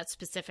talk about that's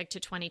specific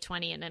to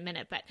 2020 in a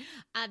minute, but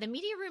the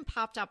media room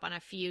popped up on a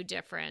few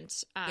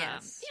different,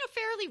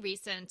 fairly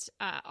recent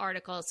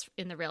articles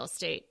in the real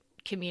estate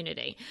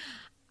community.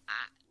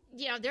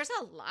 There's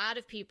a lot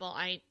of people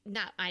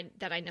that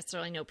I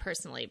necessarily know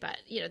personally, but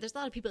there's a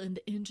lot of people in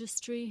the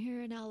industry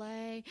here in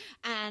LA,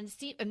 and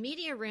a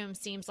media room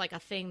seems like a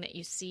thing that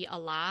you see a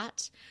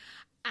lot.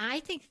 I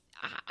think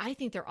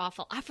they're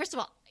awful. First of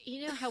all,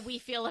 you know how we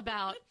feel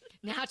about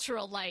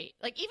natural light.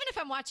 Like even if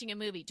I'm watching a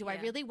movie, do I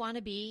really want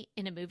to be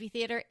in a movie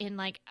theater in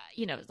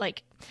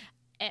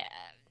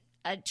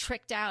a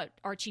tricked out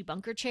Archie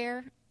Bunker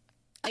chair?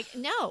 Like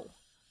no,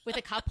 with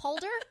a cup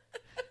holder.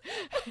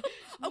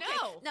 Okay.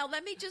 No. Now,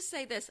 let me just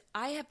say this.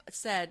 I have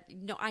said,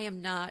 I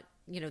am not,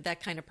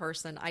 that kind of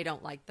person. I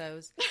don't like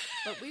those.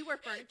 But we were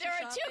furniture There are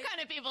shopping. two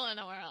kind of people in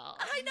the world.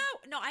 I know.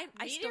 No,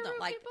 I still don't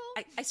like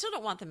I still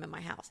don't want them in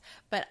my house.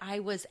 But I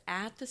was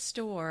at the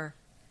store,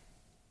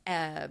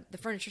 the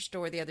furniture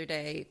store the other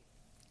day,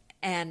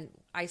 and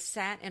I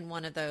sat in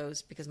one of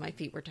those because my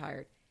feet were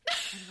tired.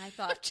 And I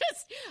thought,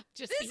 just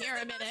this be is here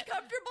the a minute. most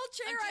comfortable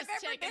chair I'm I've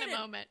just ever taking been a in.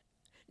 moment.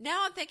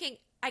 Now I'm thinking,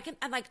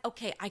 I'm like,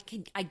 okay, I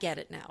get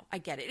it now. I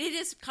get it. It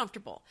is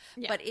comfortable,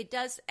 but it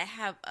does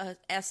have an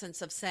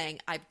essence of saying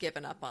I've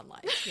given up on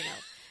life,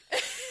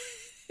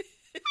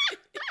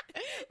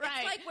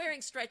 Right. It's like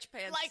wearing stretch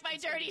pants. Like my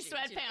dirty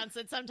sweatpants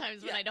that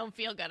sometimes when I don't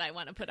feel good, I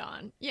want to put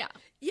on. Yeah.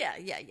 Yeah.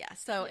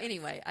 So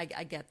anyway, I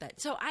get that.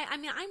 So I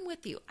mean, I'm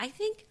with you. I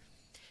think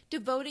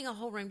devoting a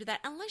whole room to that,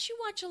 unless you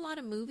watch a lot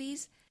of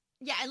movies.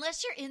 Yeah,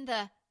 unless you're in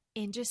the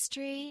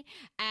industry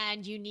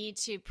and you need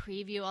to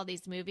preview all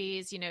these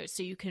movies,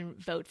 so you can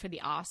vote for the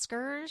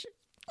Oscars.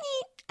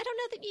 I don't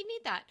know that you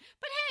need that.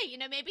 But hey,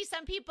 maybe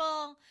some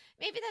people,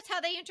 maybe that's how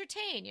they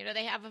entertain.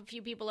 They have a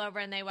few people over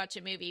and they watch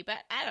a movie. But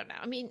I don't know.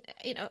 I mean,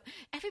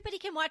 everybody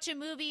can watch a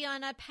movie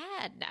on a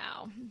pad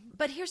now.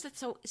 But here's the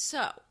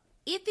so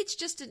If it's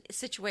just a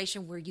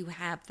situation where you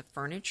have the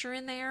furniture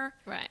in there,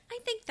 Right. I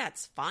think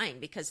that's fine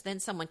because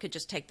then someone could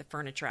just take the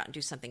furniture out and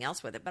do something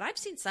else with it. But I've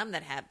seen some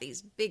that have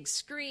these big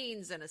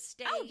screens and a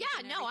stage. Oh yeah,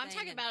 and no, I'm everything,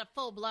 talking and- about a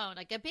full blown,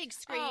 like a big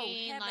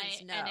screen, heavens,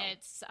 like, no. and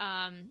it's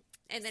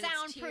and then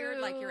soundproof, it's tiered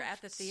like you're at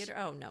the theater.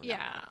 Oh no,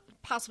 yeah,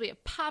 possibly a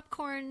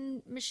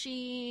popcorn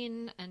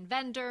machine and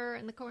vendor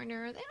in the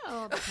corner,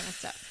 all that kind of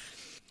stuff.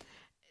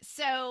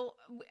 So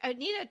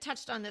Anita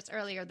touched on this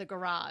earlier, the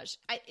garage.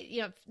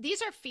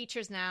 These are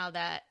features now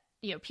that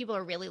people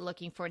are really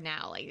looking for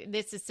now. Like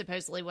this is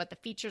supposedly what the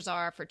features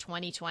are for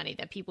 2020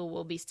 that people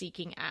will be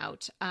seeking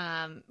out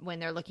when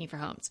they're looking for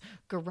homes.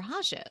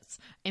 Garages,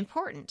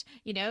 important.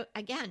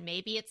 Again,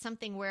 maybe it's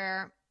something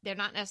where they're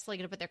not necessarily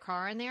going to put their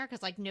car in there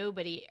because like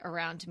nobody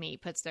around me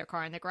puts their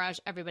car in the garage.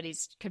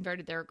 Everybody's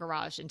converted their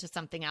garage into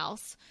something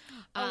else.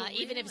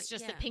 Even if it's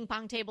just the ping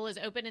pong table is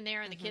open in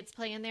there and the kids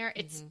play in there,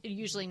 it's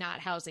usually not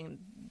housing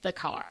the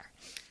car.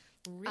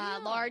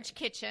 Really? Large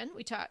kitchen.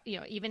 We talk,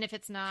 even if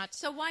it's not.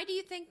 So why do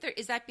you think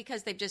is that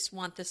because they just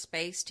want the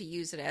space to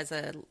use it as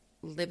a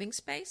living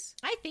space?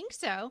 I think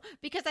so,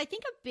 because I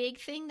think a big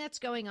thing that's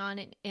going on,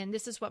 and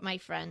this is what my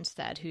friend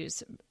said,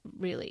 who's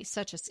really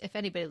if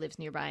anybody lives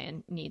nearby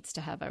and needs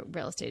to have a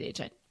real estate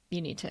agent,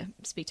 you need to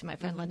speak to my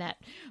friend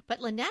Lynette. But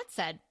Lynette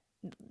said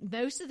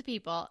most of the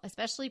people,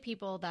 especially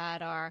people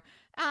that are,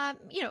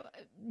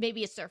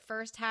 maybe it's their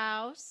first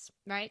house,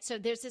 right? So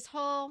there's this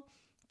whole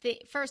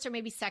first or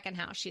maybe second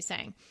house, she's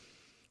saying.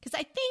 Because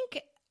I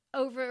think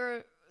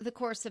over the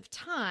course of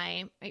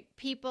time, right,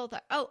 people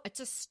thought, it's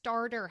a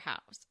starter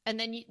house. And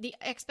then the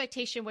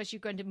expectation was you're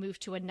going to move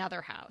to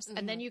another house.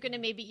 And then you're going to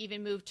maybe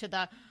even move to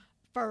the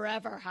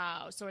forever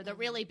house or the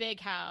really big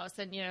house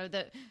and,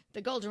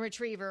 the golden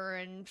retriever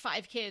and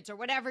 5 kids or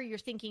whatever you're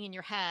thinking in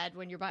your head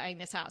when you're buying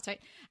this house, right?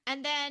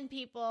 And then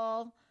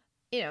people,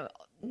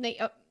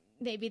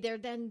 maybe they're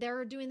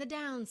doing the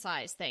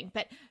downsize thing.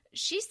 But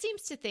she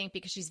seems to think,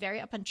 because she's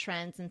very up on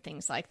trends and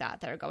things like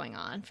that are going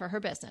on for her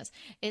business,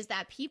 is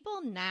that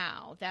people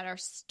now that are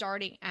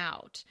starting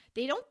out,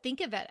 they don't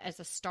think of it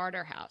as a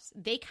starter house.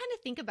 They kind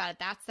of think about it,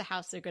 that's the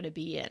house they're going to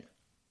be in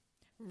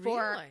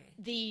for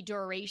the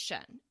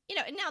duration.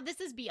 Now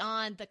this is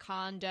beyond the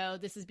condo.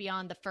 This is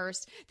beyond the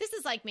first. This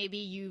is like maybe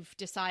you've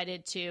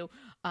decided to,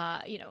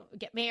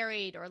 get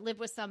married or live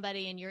with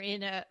somebody and you're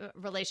in a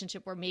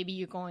relationship where maybe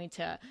you're going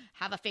to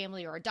have a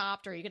family or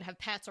adopt or you're going to have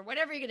pets or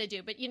whatever you're going to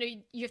do. But,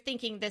 you're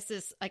thinking this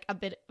is like a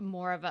bit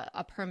more of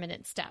a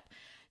permanent step.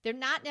 They're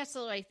not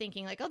necessarily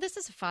thinking like, this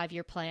is a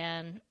 5-year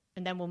plan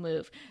and then we'll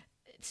move.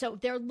 So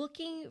they're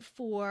looking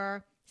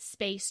for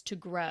space to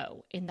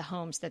grow in the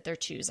homes that they're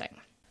choosing.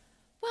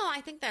 Well,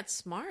 I think that's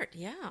smart.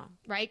 Yeah.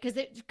 Right. Because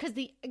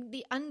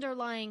the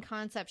underlying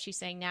concept she's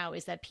saying now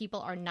is that people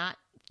are not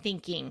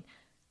thinking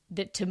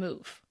that to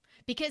move.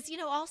 Because,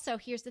 also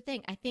here's the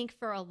thing. I think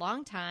for a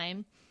long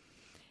time,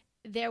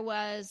 there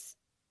was,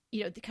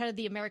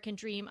 the American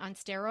dream on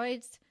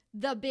steroids,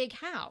 the big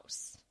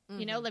house.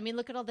 Let me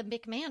look at all the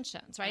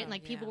McMansions, right?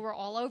 And people were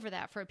all over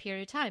that for a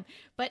period of time.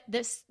 But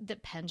the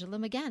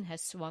pendulum again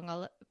has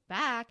swung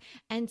back.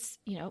 And,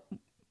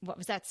 what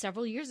was that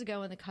several years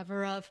ago on the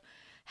cover of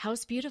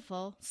House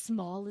Beautiful,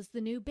 small is the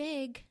new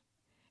big,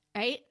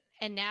 right?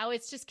 And now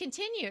it's just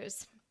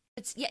continues.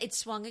 It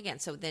swung again.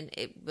 So then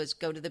it was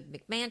go to the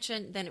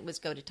McMansion, then it was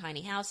go to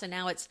tiny house, and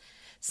now it's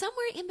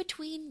somewhere in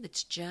between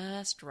that's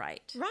just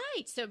right.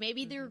 Right. So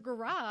maybe their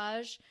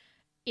garage,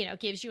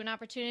 gives you an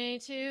opportunity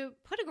to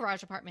put a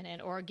garage apartment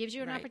in, or gives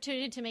you an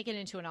opportunity to make it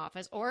into an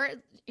office, or,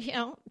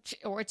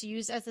 or to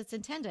use as it's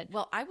intended.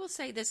 Well, I will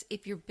say this,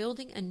 if you're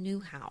building a new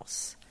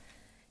house,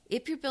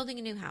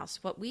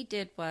 what we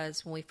did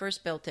was when we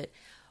first built it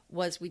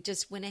was we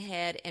just went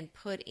ahead and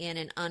put in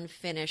an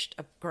unfinished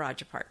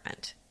garage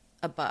apartment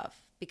above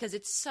because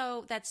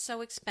that's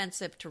so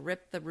expensive to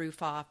rip the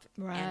roof off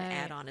and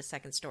add on a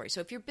second story.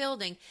 So if you're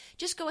building,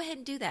 just go ahead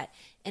and do that.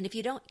 And if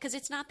you don't, because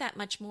it's not that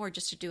much more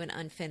just to do an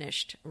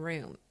unfinished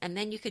room. And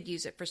then you could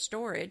use it for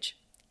storage.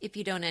 If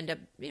you don't end up,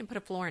 put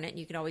a floor in it, and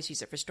you can always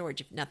use it for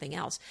storage if nothing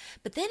else.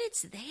 But then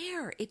it's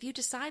there. If you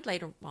decide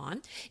later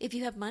on, if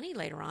you have money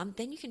later on,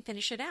 then you can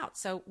finish it out.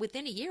 So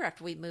within a year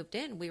after we moved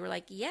in, we were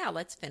like, yeah,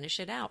 let's finish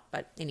it out.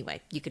 But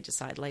anyway, you could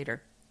decide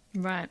later.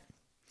 Right.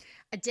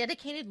 A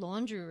dedicated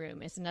laundry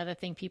room is another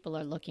thing people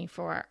are looking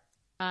for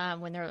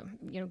when they're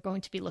going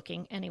to be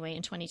looking anyway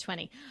in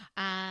 2020.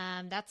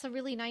 That's a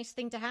really nice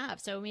thing to have.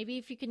 So maybe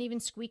if you can even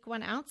squeak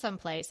one out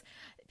someplace.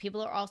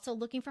 People are also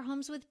looking for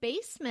homes with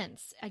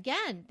basements.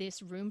 Again,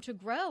 this room to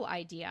grow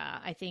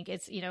idea. I think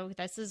it's,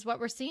 this is what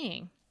we're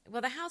seeing.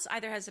 Well, the house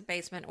either has a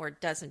basement or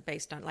it doesn't,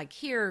 based on like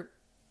here,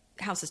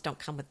 houses don't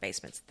come with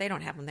basements. They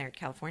don't have them there in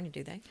California,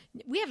 do they?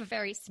 We have a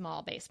very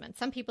small basement.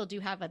 Some people do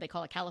have what they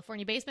call a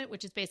California basement,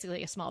 which is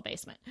basically a small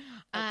basement.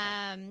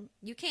 Okay.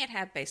 You can't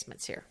have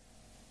basements here.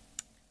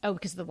 Oh,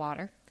 because of the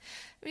water?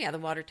 Yeah, the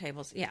water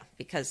tables. Yeah,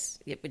 because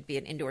it would be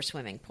an indoor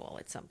swimming pool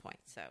at some point.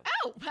 So.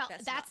 Oh, well,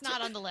 that's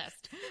not on the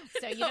list.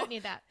 So you don't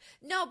need that.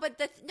 No,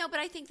 but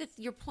I think that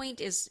your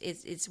point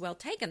is well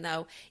taken.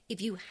 Though,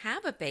 if you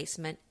have a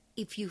basement,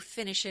 if you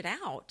finish it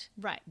out,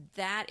 Right.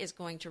 that is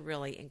going to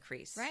really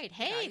increase. Right. the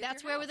value Hey, of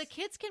that's your where the house.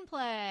 kids can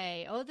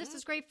play. Oh, this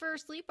is great for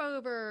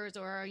sleepovers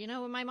or,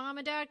 when my mom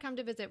and dad come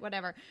to visit,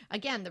 whatever.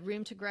 Again, the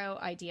room to grow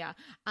idea.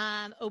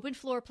 Open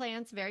floor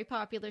plans, very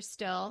popular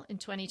still in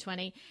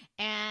 2020.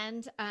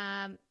 And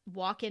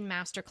walk-in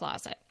master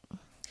closet.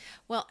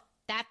 Well,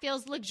 That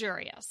feels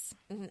luxurious.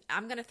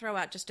 I'm going to throw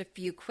out just a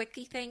few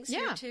quickie things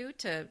here Yeah. too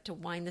to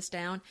wind this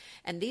down.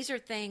 And these are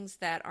things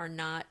that are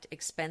not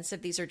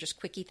expensive. These are just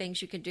quickie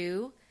things you can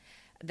do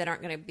that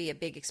aren't going to be a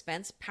big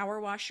expense. Power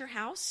wash your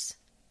house,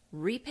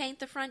 repaint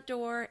the front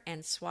door,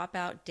 and swap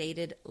out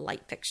dated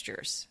light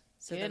fixtures.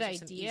 So Good those are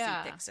some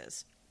idea. easy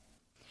fixes.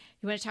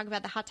 You want to talk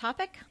about the hot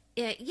topic?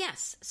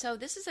 Yes. So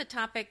this is a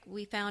topic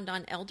we found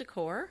on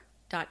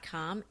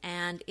eldecor.com,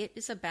 and it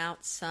is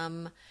about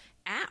some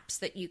apps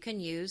that you can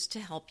use to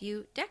help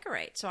you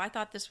decorate. So I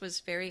thought this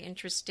was very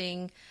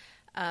interesting.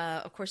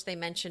 Of course, they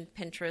mentioned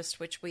Pinterest,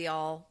 which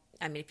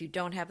if you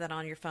don't have that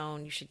on your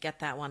phone, you should get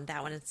that one.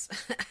 That one is,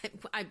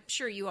 I'm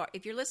sure you are.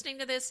 If you're listening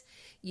to this,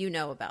 you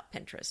know about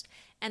Pinterest.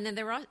 And then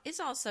there is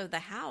also the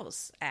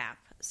House app.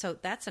 So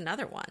that's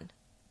another one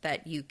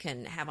that you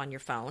can have on your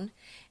phone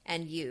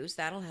and use.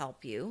 That'll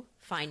help you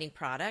finding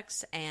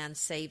products and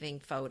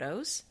saving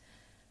photos.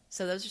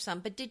 So those are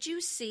some. But did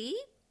you see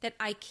that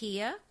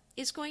IKEA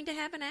is going to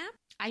have an app?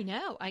 I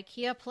know,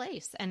 IKEA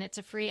Place, and it's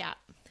a free app.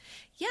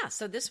 Yeah,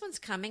 so this one's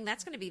coming.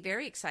 That's going to be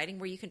very exciting,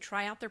 where you can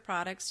try out their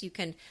products. You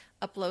can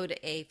upload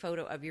a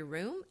photo of your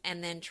room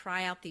and then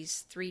try out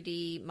these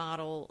 3D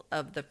model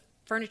of the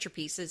furniture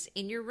pieces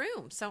in your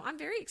room. So I'm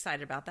very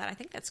excited about that. I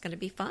think that's going to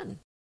be fun.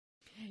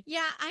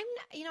 Yeah, I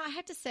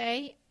have to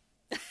say,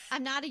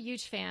 I'm not a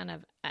huge fan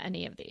of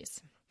any of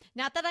these.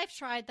 Not that I've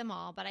tried them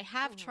all, but I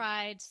have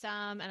tried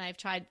some, and I've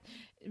tried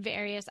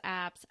various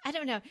apps. I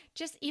don't know,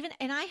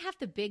 and I have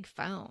the big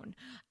phone.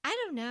 I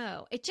don't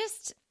know.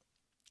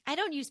 I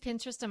don't use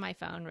Pinterest on my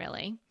phone,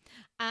 really.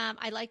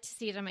 I like to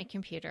see it on my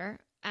computer.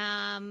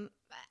 I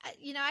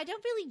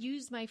don't really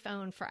use my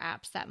phone for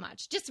apps that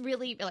much. Just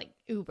really like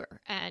Uber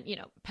and,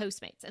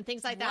 Postmates and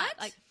things like that. What?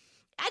 Like,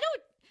 I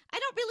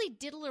don't really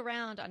diddle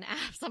around on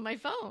apps on my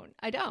phone.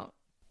 I don't.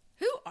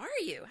 Who are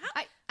you?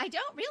 I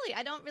don't really.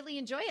 I don't really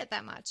enjoy it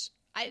that much.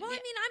 I'm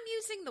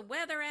using the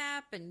weather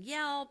app and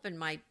Yelp and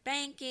my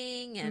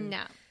banking and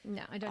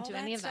No, I don't all do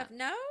any of stuff.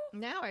 that.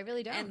 No, I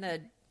really don't.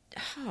 and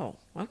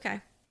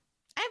okay.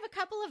 I have a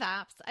couple of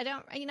apps. I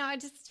don't,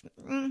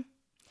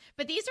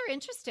 but these are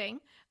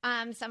interesting.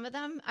 Some of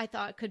them I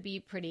thought could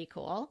be pretty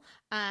cool.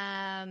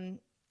 The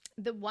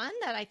one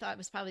that I thought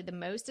was probably the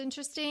most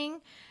interesting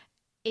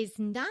is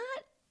not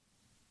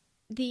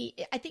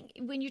I think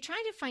when you're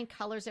trying to find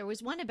colors, there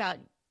was one about,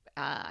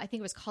 I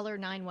think it was Color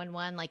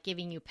 911, like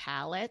giving you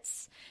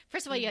palettes.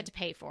 First of all, you had to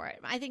pay for it.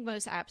 I think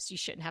most apps you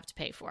shouldn't have to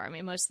pay for. I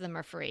mean, most of them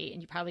are free,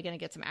 and you're probably going to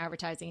get some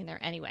advertising in there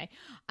anyway.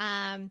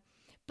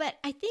 But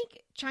I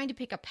think trying to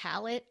pick a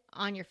palette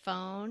on your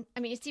phone,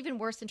 it's even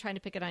worse than trying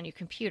to pick it on your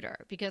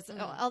computer, because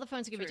all the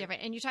phones are going to be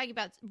different. And you're talking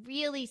about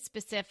really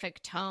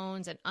specific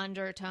tones and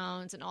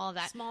undertones and all of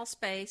that. Small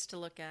space to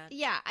look at.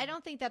 Yeah, I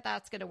don't think that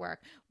that's going to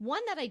work.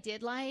 One that I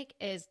did like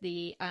is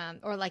the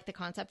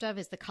concept of,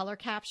 is the color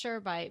capture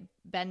by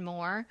Ben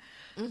Moore.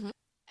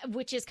 Mm-hmm.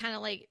 Which is kind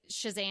of like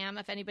Shazam,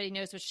 if anybody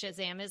knows what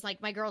Shazam is.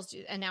 Like my girls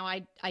do, and now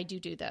I do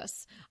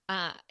this.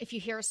 If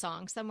you hear a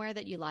song somewhere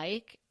that you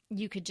like,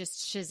 you could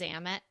just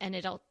Shazam it, and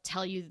it'll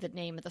tell you the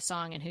name of the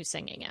song and who's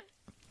singing it.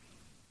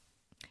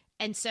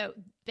 And so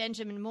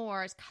Benjamin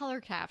Moore's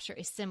color capture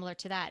is similar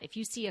to that. If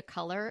you see a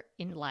color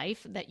in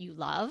life that you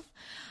love,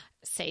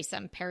 say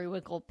some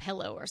periwinkle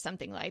pillow or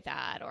something like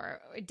that, or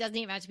it doesn't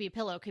even have to be a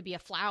pillow, it could be a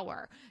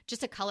flower,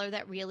 just a color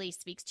that really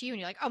speaks to you, and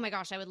you're like, oh my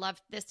gosh, I would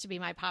love this to be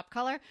my pop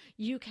color,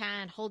 you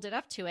can hold it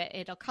up to it,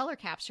 it'll color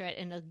capture it,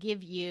 and it'll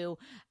give you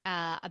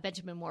a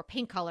Benjamin Moore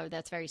pink color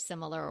that's very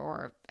similar,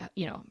 or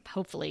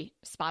hopefully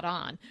spot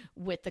on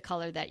with the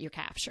color that you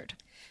captured.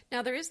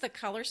 Now there is the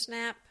Color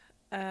Snap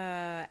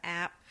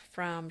app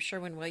from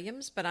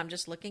Sherwin-Williams, but I'm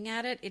just looking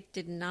at it. It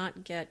did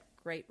not get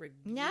great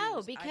reviews.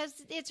 No, because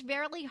it's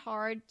really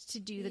hard to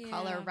do the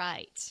color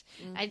right.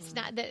 Mm-hmm. It's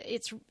not that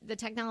the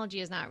technology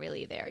is not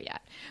really there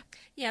yet.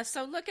 Yeah,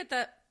 so look at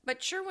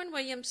but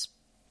Sherwin-Williams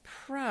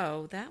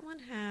Pro, that one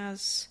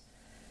has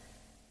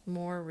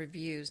more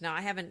reviews. Now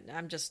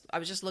I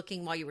was just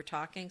looking while you were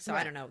talking, so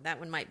I don't know. That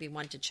one might be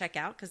one to check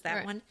out, because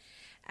that one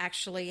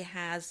actually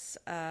has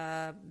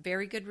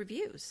very good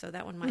reviews. So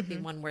that one might be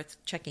one worth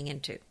checking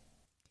into.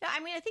 Yeah,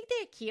 I think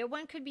the IKEA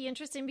one could be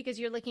interesting, because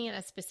you're looking at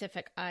a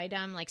specific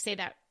item, like say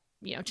that,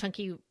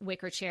 chunky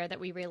wicker chair that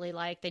we really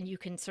like, then you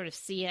can sort of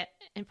see it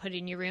and put it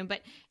in your room.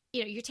 But,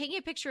 you're taking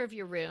a picture of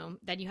your room,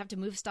 then you have to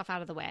move stuff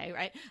out of the way,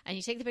 right? And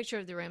you take the picture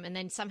of the room, and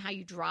then somehow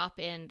you drop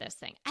in this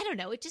thing. I don't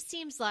know. It just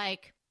seems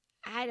like,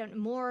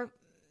 more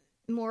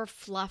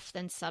fluff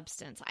than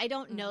substance. I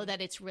don't know that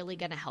it's really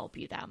going to help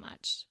you that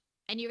much.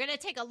 And you're going to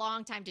take a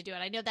long time to do it.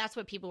 I know that's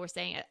what people were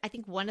saying. I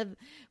think one of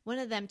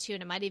them too,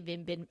 and it might have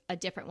even been a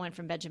different one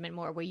from Benjamin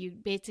Moore, where you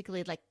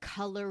basically like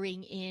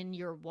coloring in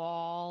your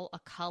wall a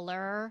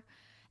color.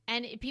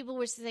 And people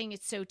were saying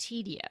it's so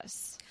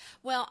tedious.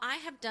 Well, I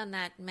have done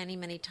that many,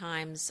 many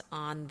times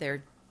on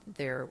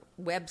their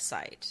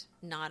website,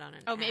 not on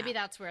an Oh, app. maybe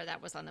that's where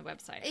that was on the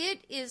website.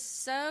 It is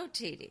so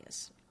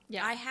tedious.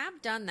 Yeah. I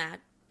have done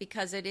that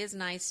because it is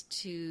nice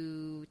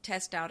to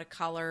test out a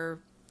color.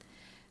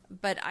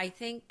 But I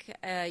think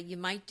you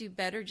might do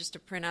better just to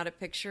print out a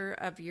picture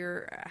of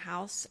your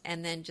house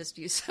and then just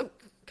use some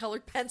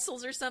colored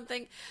pencils or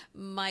something.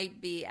 Might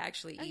be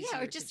actually easier.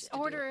 Yeah, or to just do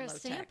order it a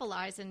low-tech. sample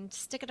eyes and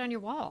stick it on your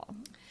wall.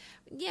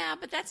 Yeah,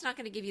 but that's not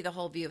going to give you the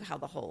whole view of how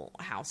the whole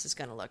house is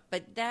going to look.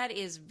 But that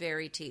is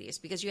very tedious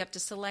because you have to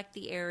select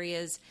the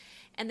areas.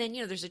 And then,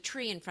 there's a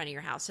tree in front of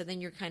your house. So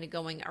then you're kind of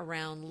going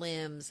around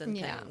limbs and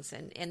Yeah. things.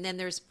 And then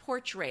there's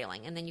porch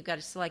railing. And then you've got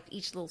to select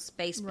each little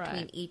space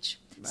between Right. each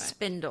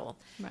spindle.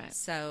 Right.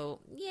 So,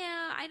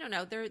 yeah, I don't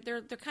know.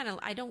 They're kind of,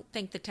 I don't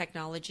think the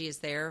technology is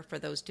there for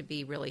those to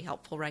be really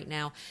helpful right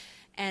now.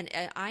 And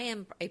I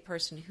am a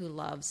person who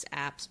loves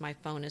apps. My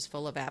phone is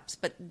full of apps.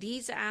 But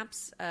these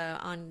apps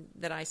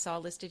that I saw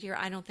listed here,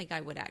 I don't think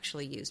I would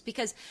actually use.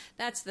 Because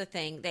that's the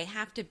thing. They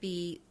have to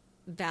be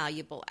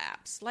valuable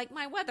apps. Like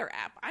my weather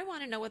app. I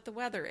want to know what the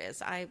weather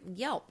is.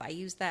 Yelp, I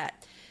use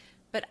that.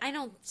 But I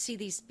don't see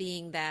these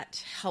being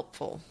that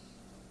helpful.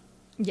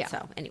 Yeah.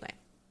 So, anyway.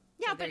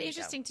 Yeah, So there but you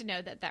interesting to know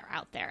that they're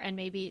out there, and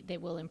maybe they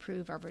will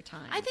improve over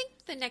time. I think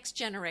the next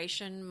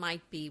generation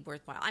might be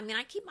worthwhile. I mean,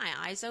 I keep my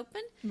eyes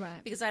open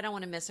Right. because I don't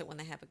want to miss it when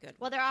they have a good one.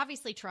 Well, they're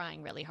obviously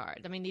trying really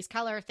hard. I mean, these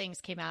color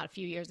things came out a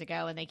few years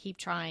ago, and they keep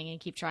trying and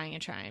keep trying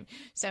and trying.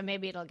 So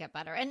maybe it'll get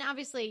better. And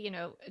obviously,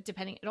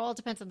 it all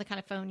depends on the kind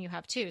of phone you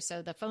have too.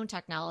 So the phone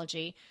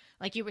technology,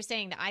 like you were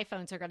saying, the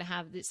iPhones are going to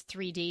have this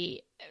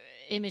 3D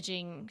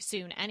imaging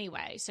soon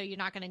anyway. So you're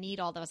not going to need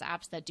all those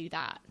apps that do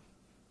that.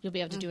 You'll be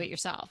able to do it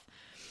yourself.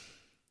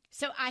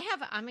 So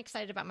I'm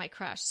excited about my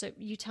crush. So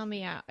you tell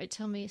me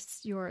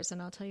yours,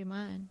 and I'll tell you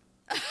mine.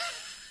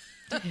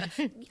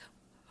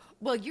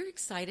 Well, you're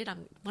excited. Why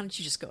don't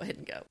you just go ahead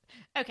and go?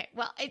 Okay.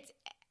 Well,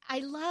 I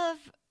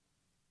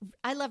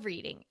love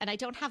reading, and I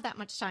don't have that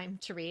much time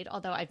to read,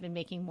 although I've been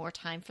making more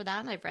time for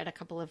that. And I've read a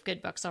couple of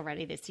good books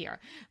already this year,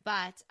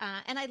 but,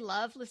 and I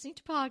love listening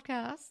to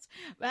podcasts,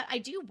 but I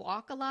do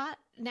walk a lot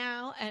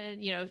now,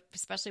 and,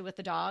 especially with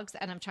the dogs,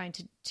 and I'm trying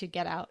to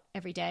get out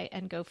every day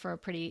and go for a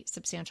pretty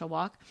substantial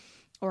walk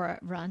or a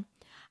run.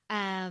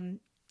 And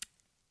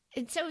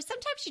so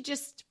sometimes you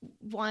just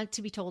want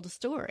to be told a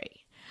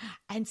story.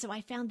 And so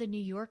I found the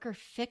New Yorker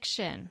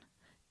fiction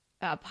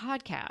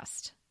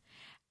podcast.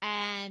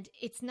 And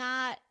it's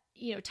not,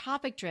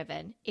 topic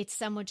driven. It's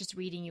someone just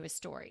reading you a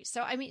story.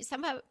 So, I mean,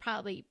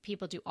 probably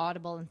people do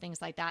Audible and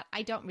things like that.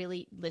 I don't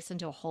really listen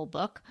to a whole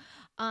book,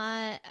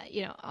 on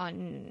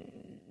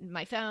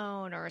my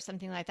phone or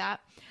something like that.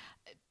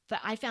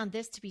 But I found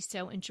this to be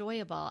so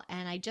enjoyable.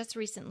 And I just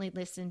recently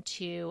listened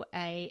to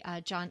a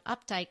John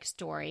Updike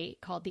story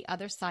called The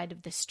Other Side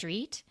of the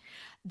Street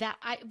that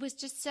I was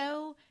just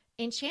so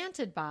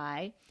enchanted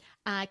by.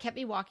 Kept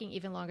me walking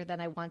even longer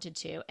than I wanted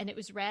to. And it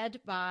was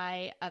read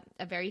by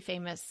a very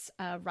famous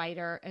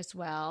writer as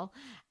well.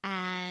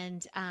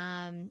 And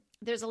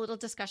there's a little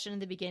discussion in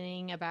the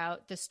beginning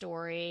about the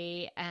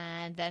story.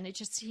 And then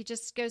he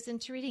just goes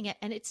into reading it.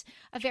 And it's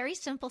a very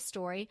simple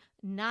story.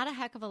 Not a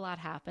heck of a lot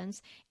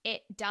happens.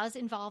 It does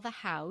involve a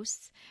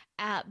house.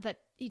 But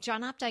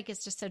John Updike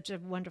is just such a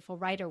wonderful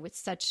writer with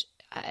such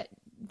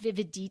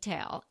vivid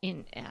detail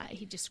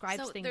he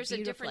describes things there's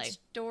beautifully. A different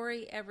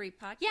story every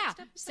podcast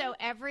episode? So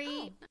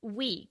every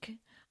week,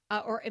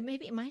 or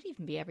maybe it might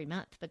even be every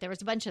month, but there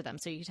was a bunch of them,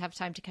 so you'd have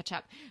time to catch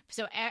up.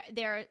 So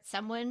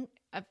someone,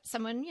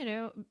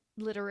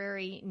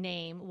 literary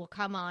name will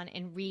come on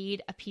and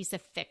read a piece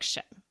of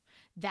fiction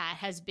that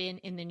has been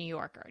in the New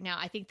Yorker. Now,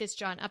 I think this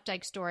John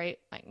Updike story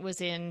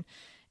was in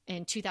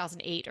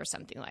 2008 or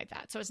something like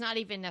that. So it's not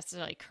even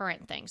necessarily a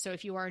current thing. So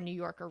if you are a New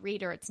Yorker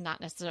reader, it's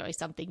not necessarily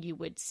something you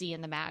would see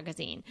in the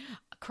magazine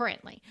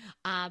currently,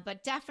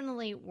 but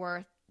definitely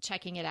worth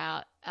checking it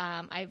out.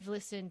 I've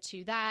listened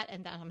to that,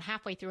 and then I'm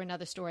halfway through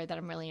another story that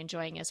I'm really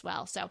enjoying as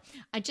well. So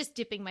I'm just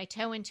dipping my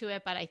toe into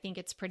it, but I think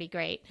it's pretty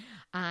great.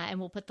 And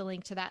we'll put the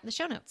link to that in the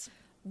show notes.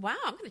 Wow,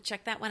 I'm going to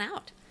check that one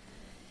out.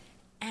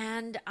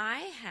 And I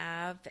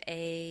have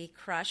a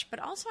crush, but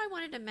also I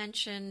wanted to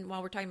mention,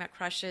 while we're talking about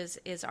crushes,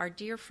 is our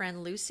dear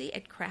friend Lucy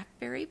at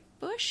Craftberry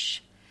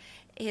Bush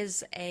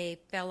is a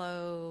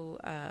fellow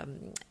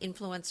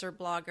influencer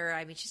blogger.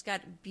 I mean, she's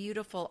got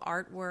beautiful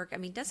artwork. I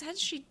mean, hasn't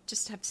she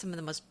just have some of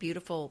the most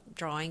beautiful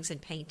drawings and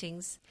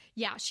paintings?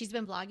 Yeah, she's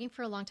been blogging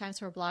for a long time.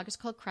 So her blog is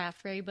called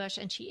Craftberry Bush,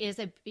 and she is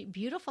a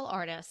beautiful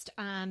artist.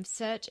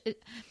 Such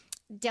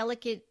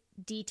delicate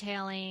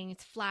detailing,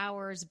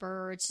 flowers,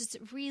 birds, just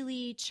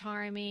really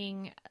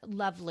charming,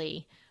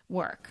 lovely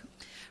work.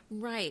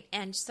 Right.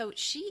 And so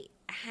she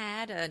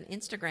had an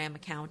Instagram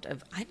account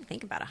of, I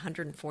think, about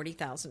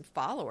 140,000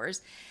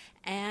 followers,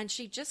 and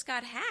she just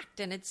got hacked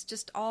and it's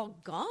just all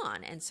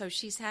gone. And so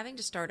she's having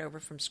to start over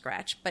from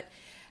scratch. But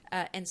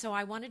and so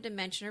I wanted to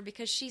mention her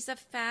because she's a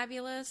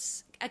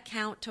fabulous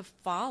account to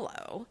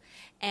follow,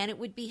 and it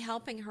would be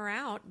helping her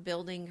out,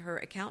 building her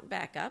account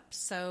back up.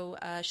 So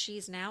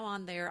she's now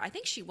on there. I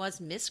think she was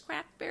Miss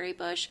Craftberry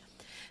Bush,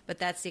 but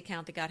that's the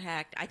account that got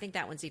hacked. I think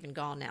that one's even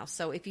gone now.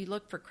 So if you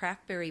look for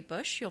Craftberry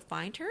Bush, you'll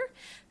find her.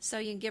 So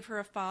you can give her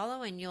a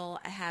follow, and you'll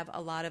have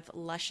a lot of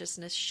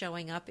lusciousness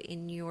showing up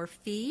in your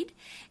feed,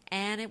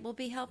 and it will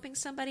be helping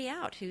somebody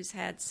out who's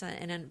had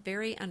a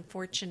very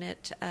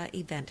unfortunate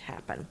event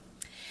happen.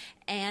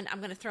 And I'm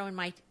going to throw in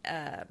my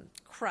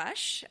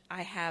crush.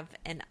 I have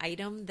an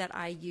item that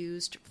I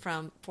used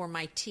for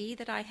my tea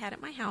that I had at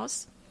my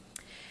house.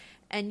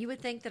 And you would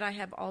think that I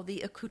have all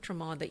the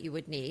accoutrement that you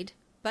would need,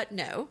 but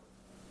no.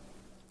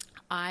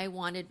 I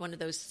wanted one of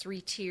those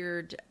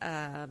 3-tiered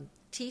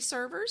tea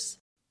servers.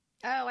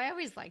 Oh, I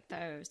always like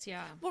those,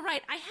 yeah. Well,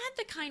 right. I had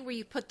the kind where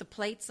you put the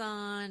plates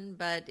on,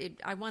 but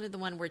I wanted the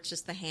one where it's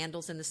just the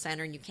handles in the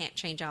center and you can't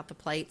change out the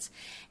plates.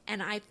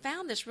 And I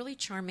found this really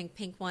charming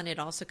pink one. It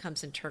also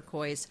comes in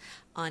turquoise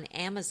on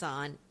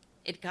Amazon.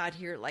 It got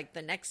here like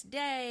the next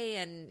day,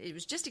 and it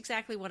was just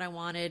exactly what I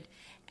wanted.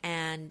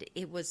 And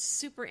it was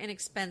super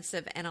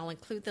inexpensive, and I'll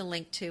include the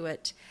link to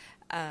it.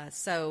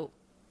 So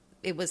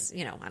it was,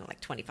 I don't know, like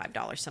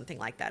 $25, something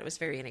like that. It was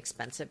very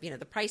inexpensive.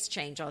 The price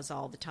changes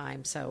all the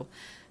time, so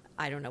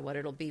I don't know what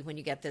it'll be when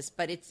you get this,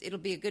 but it'll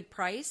be a good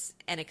price,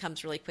 and it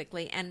comes really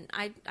quickly. And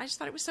I just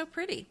thought it was so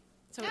pretty.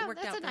 So it worked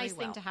out very well. That's a nice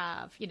thing to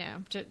have,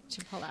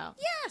 to pull out.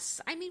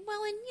 Yes. I mean,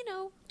 well,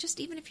 and, just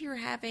even if you're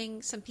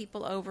having some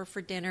people over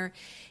for dinner,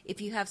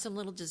 if you have some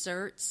little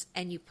desserts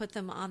and you put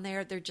them on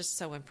there, they're just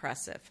so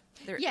impressive.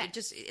 They're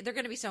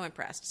going to be so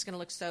impressed. It's going to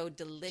look so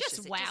delicious.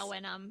 Just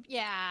wowing them.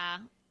 Yeah.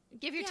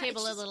 Give your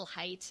table a little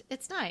height.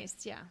 It's nice.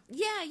 Yeah.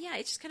 Yeah.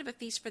 It's just kind of a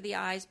feast for the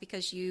eyes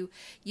because you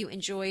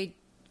enjoy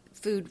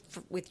food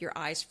with your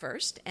eyes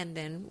first and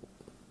then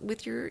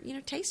with your,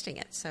 tasting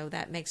it. So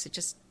that makes it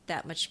just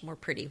that much more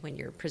pretty when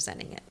you're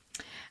presenting it.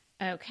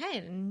 Okay,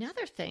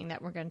 another thing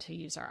that we're going to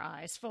use our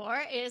eyes for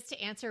is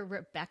to answer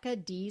Rebecca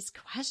D's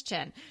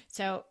question.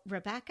 So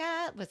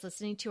Rebecca was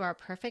listening to our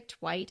Perfect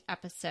White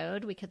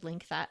episode. We could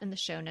link that in the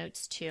show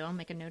notes too. I'll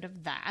make a note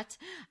of that.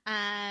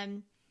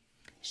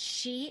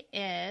 She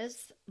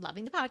is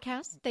loving the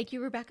podcast. Thank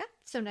you, Rebecca.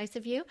 So nice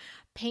of you.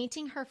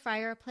 Painting her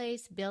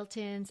fireplace,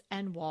 built-ins,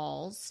 and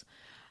walls.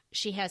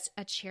 She has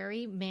a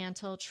cherry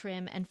mantle,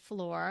 trim, and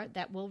floor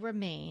that will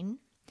remain.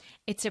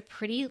 It's a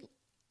pretty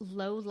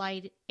low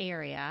light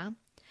area,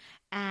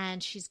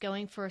 and she's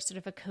going for sort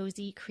of a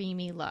cozy,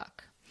 creamy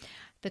look.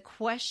 The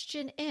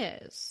question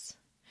is,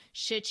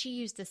 should she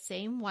use the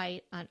same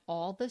white on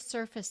all the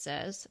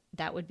surfaces?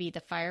 That would be the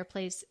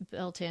fireplace,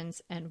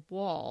 built-ins, and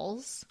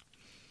walls.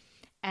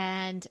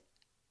 And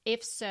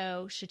if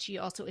so, should she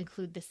also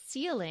include the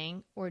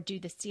ceiling or do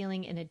the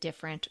ceiling in a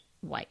different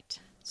white?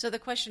 So the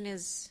question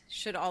is,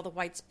 should all the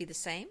whites be the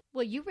same?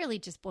 Well, you really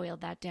just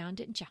boiled that down,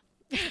 didn't you?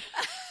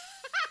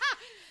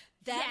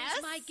 That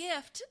is my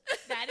gift.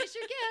 That is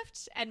your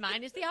gift. And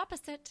mine is the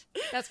opposite.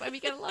 That's why we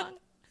get along.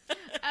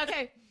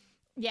 Okay.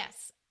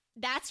 Yes,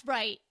 that's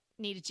right,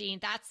 Nita Jean.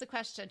 That's the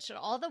question. Should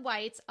all the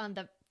whites on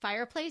the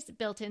fireplace,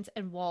 built-ins,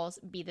 and walls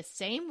be the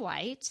same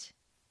white?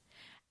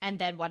 And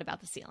then what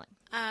about the ceiling?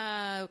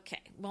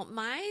 Okay. Well,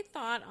 my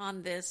thought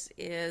on this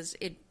is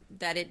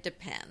that it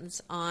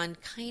depends on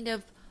kind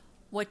of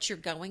what you're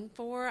going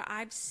for.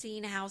 I've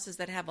seen houses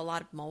that have a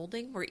lot of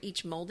molding where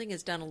each molding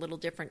is done a little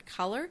different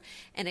color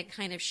and it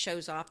kind of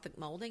shows off the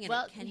molding.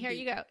 And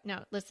you go.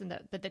 No, listen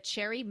though. But the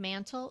cherry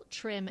mantle,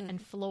 trim, and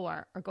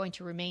floor are going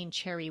to remain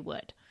cherry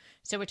wood.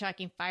 So we're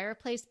talking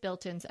fireplace,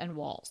 built-ins, and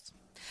walls.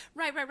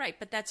 Right.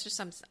 But that's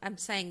just I'm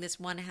saying this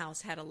one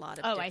house had a lot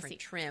of different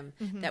trim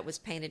that was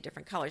painted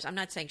different colors. I'm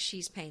not saying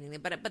she's painting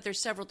them, but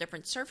there's several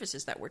different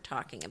surfaces that we're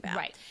talking about.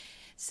 Right.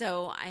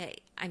 So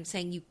I'm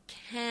saying you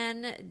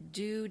can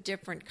do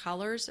different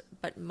colors,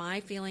 but my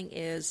feeling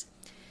is,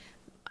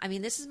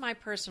 this is my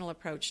personal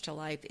approach to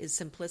life, is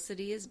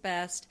simplicity is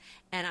best,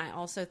 and I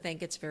also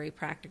think it's very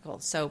practical.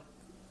 So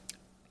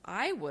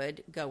I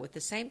would go with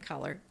the same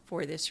color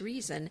for this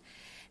reason,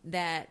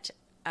 that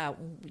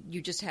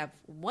you just have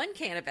one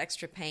can of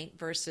extra paint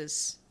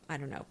versus,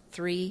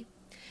 3.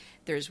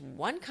 There's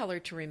one color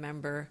to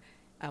remember.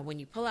 When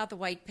you pull out the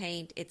white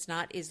paint, it's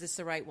not, is this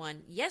the right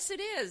one? Yes, it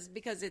is,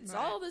 because it's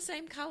all the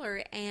same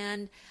color.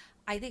 And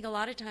I think a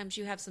lot of times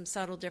you have some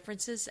subtle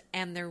differences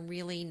and they're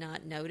really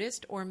not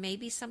noticed. Or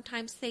maybe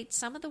sometimes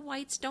some of the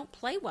whites don't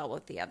play well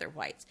with the other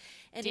whites.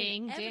 And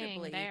ding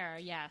there,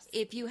 yes.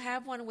 If you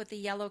have one with a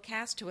yellow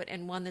cast to it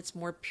and one that's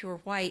more pure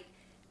white,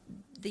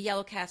 the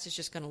yellow cast is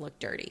just going to look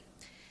dirty.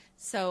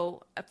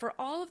 So for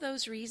all of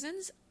those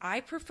reasons, I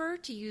prefer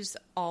to use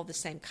all the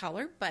same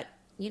color. But,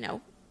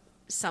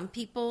 some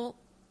people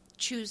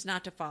choose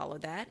not to follow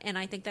that, and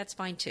I think that's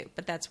fine too,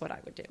 but that's what I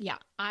would do. Yeah,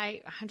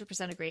 I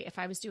 100% agree. If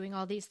I was doing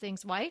all these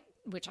things white,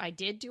 which I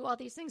did do all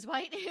these things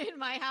white in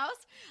my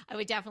house, I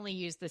would definitely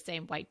use the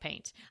same white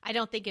paint. I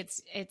don't think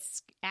it's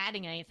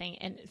adding anything,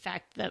 and in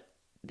fact,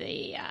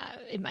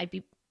 it might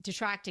be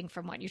detracting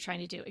from what you're trying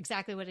to do.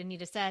 Exactly what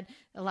Anita said.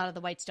 A lot of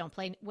the whites don't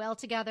play well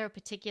together,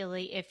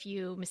 particularly if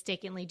you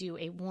mistakenly do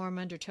a warm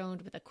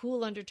undertoned with a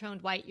cool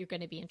undertoned white, you're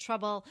going to be in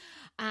trouble.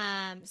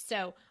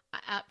 So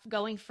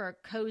going for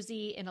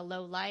cozy in a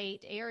low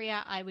light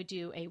area, I would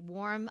do a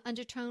warm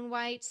undertone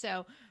white.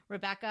 So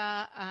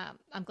Rebecca,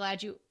 I'm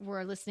glad you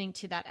were listening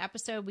to that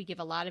episode. We give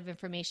a lot of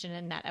information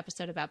in that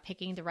episode about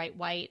picking the right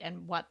white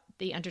and what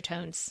the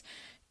undertones,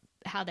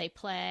 how they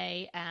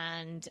play.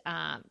 And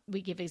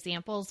we give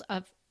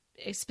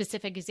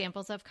specific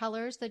examples of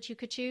colors that you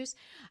could choose.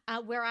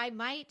 Where I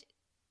might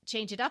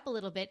change it up a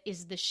little bit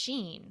is the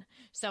sheen.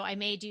 So I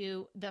may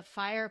do the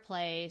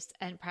fireplace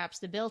and perhaps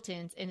the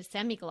built-ins in a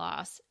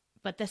semi-gloss,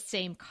 but the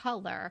same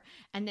color.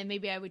 And then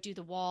maybe I would do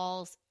the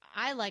walls.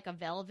 I like a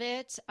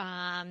velvet,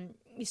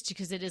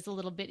 because it is a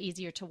little bit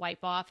easier to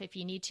wipe off if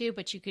you need to,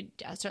 but you could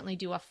certainly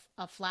do a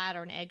flat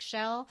or an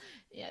eggshell.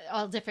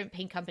 All different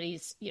paint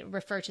companies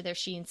refer to their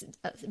sheens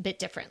a bit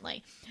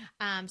differently.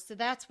 So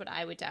that's what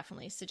I would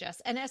definitely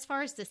suggest. And as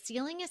far as the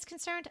ceiling is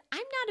concerned, I'm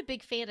not a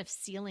big fan of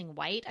ceiling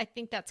white. I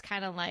think that's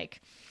kind of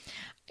like,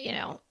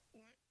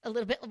 a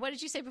little bit, what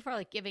did you say before?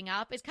 Like giving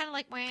up? It's kind of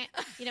like,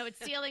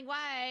 it's ceiling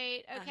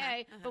white.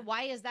 Okay. But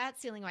why is that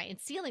ceiling white? And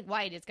ceiling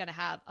white is going to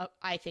have,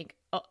 I think,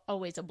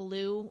 always a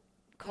blue,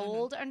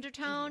 cold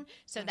undertone.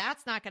 So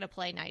that's not going to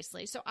play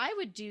nicely. So I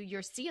would do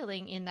your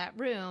ceiling in that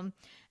room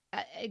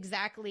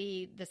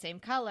exactly the same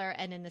color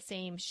and in the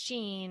same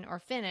sheen or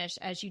finish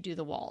as you do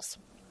the walls.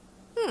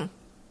 There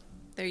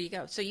you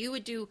go. So you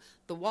would do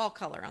the wall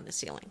color on the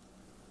ceiling.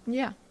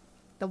 Yeah.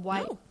 The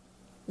white. Oh.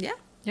 Yeah.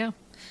 Yeah.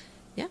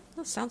 Yeah.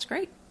 That sounds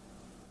great.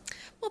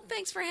 Well,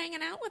 thanks for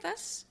hanging out with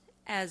us.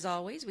 As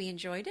always, we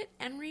enjoyed it.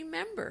 And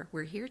remember,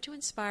 we're here to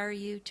inspire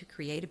you to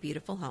create a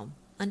beautiful home.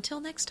 Until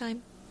next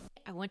time.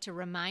 I want to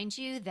remind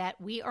you that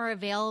we are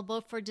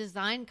available for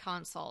design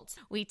consults.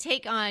 We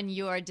take on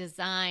your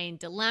design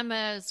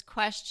dilemmas,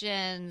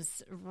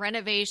 questions,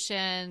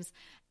 renovations,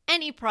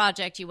 any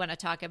project you want to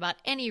talk about,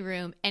 any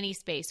room, any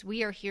space.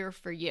 We are here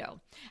for you.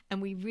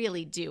 And we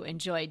really do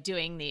enjoy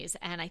doing these.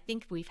 And I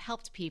think we've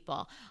helped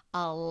people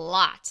a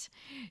lot.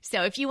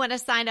 So if you want to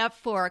sign up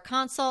for a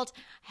consult,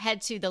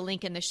 head to the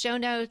link in the show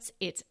notes.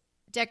 It's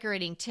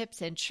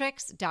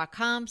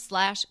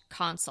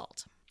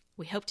decoratingtipsandtricks.com/consult.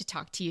 We hope to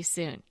talk to you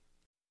soon.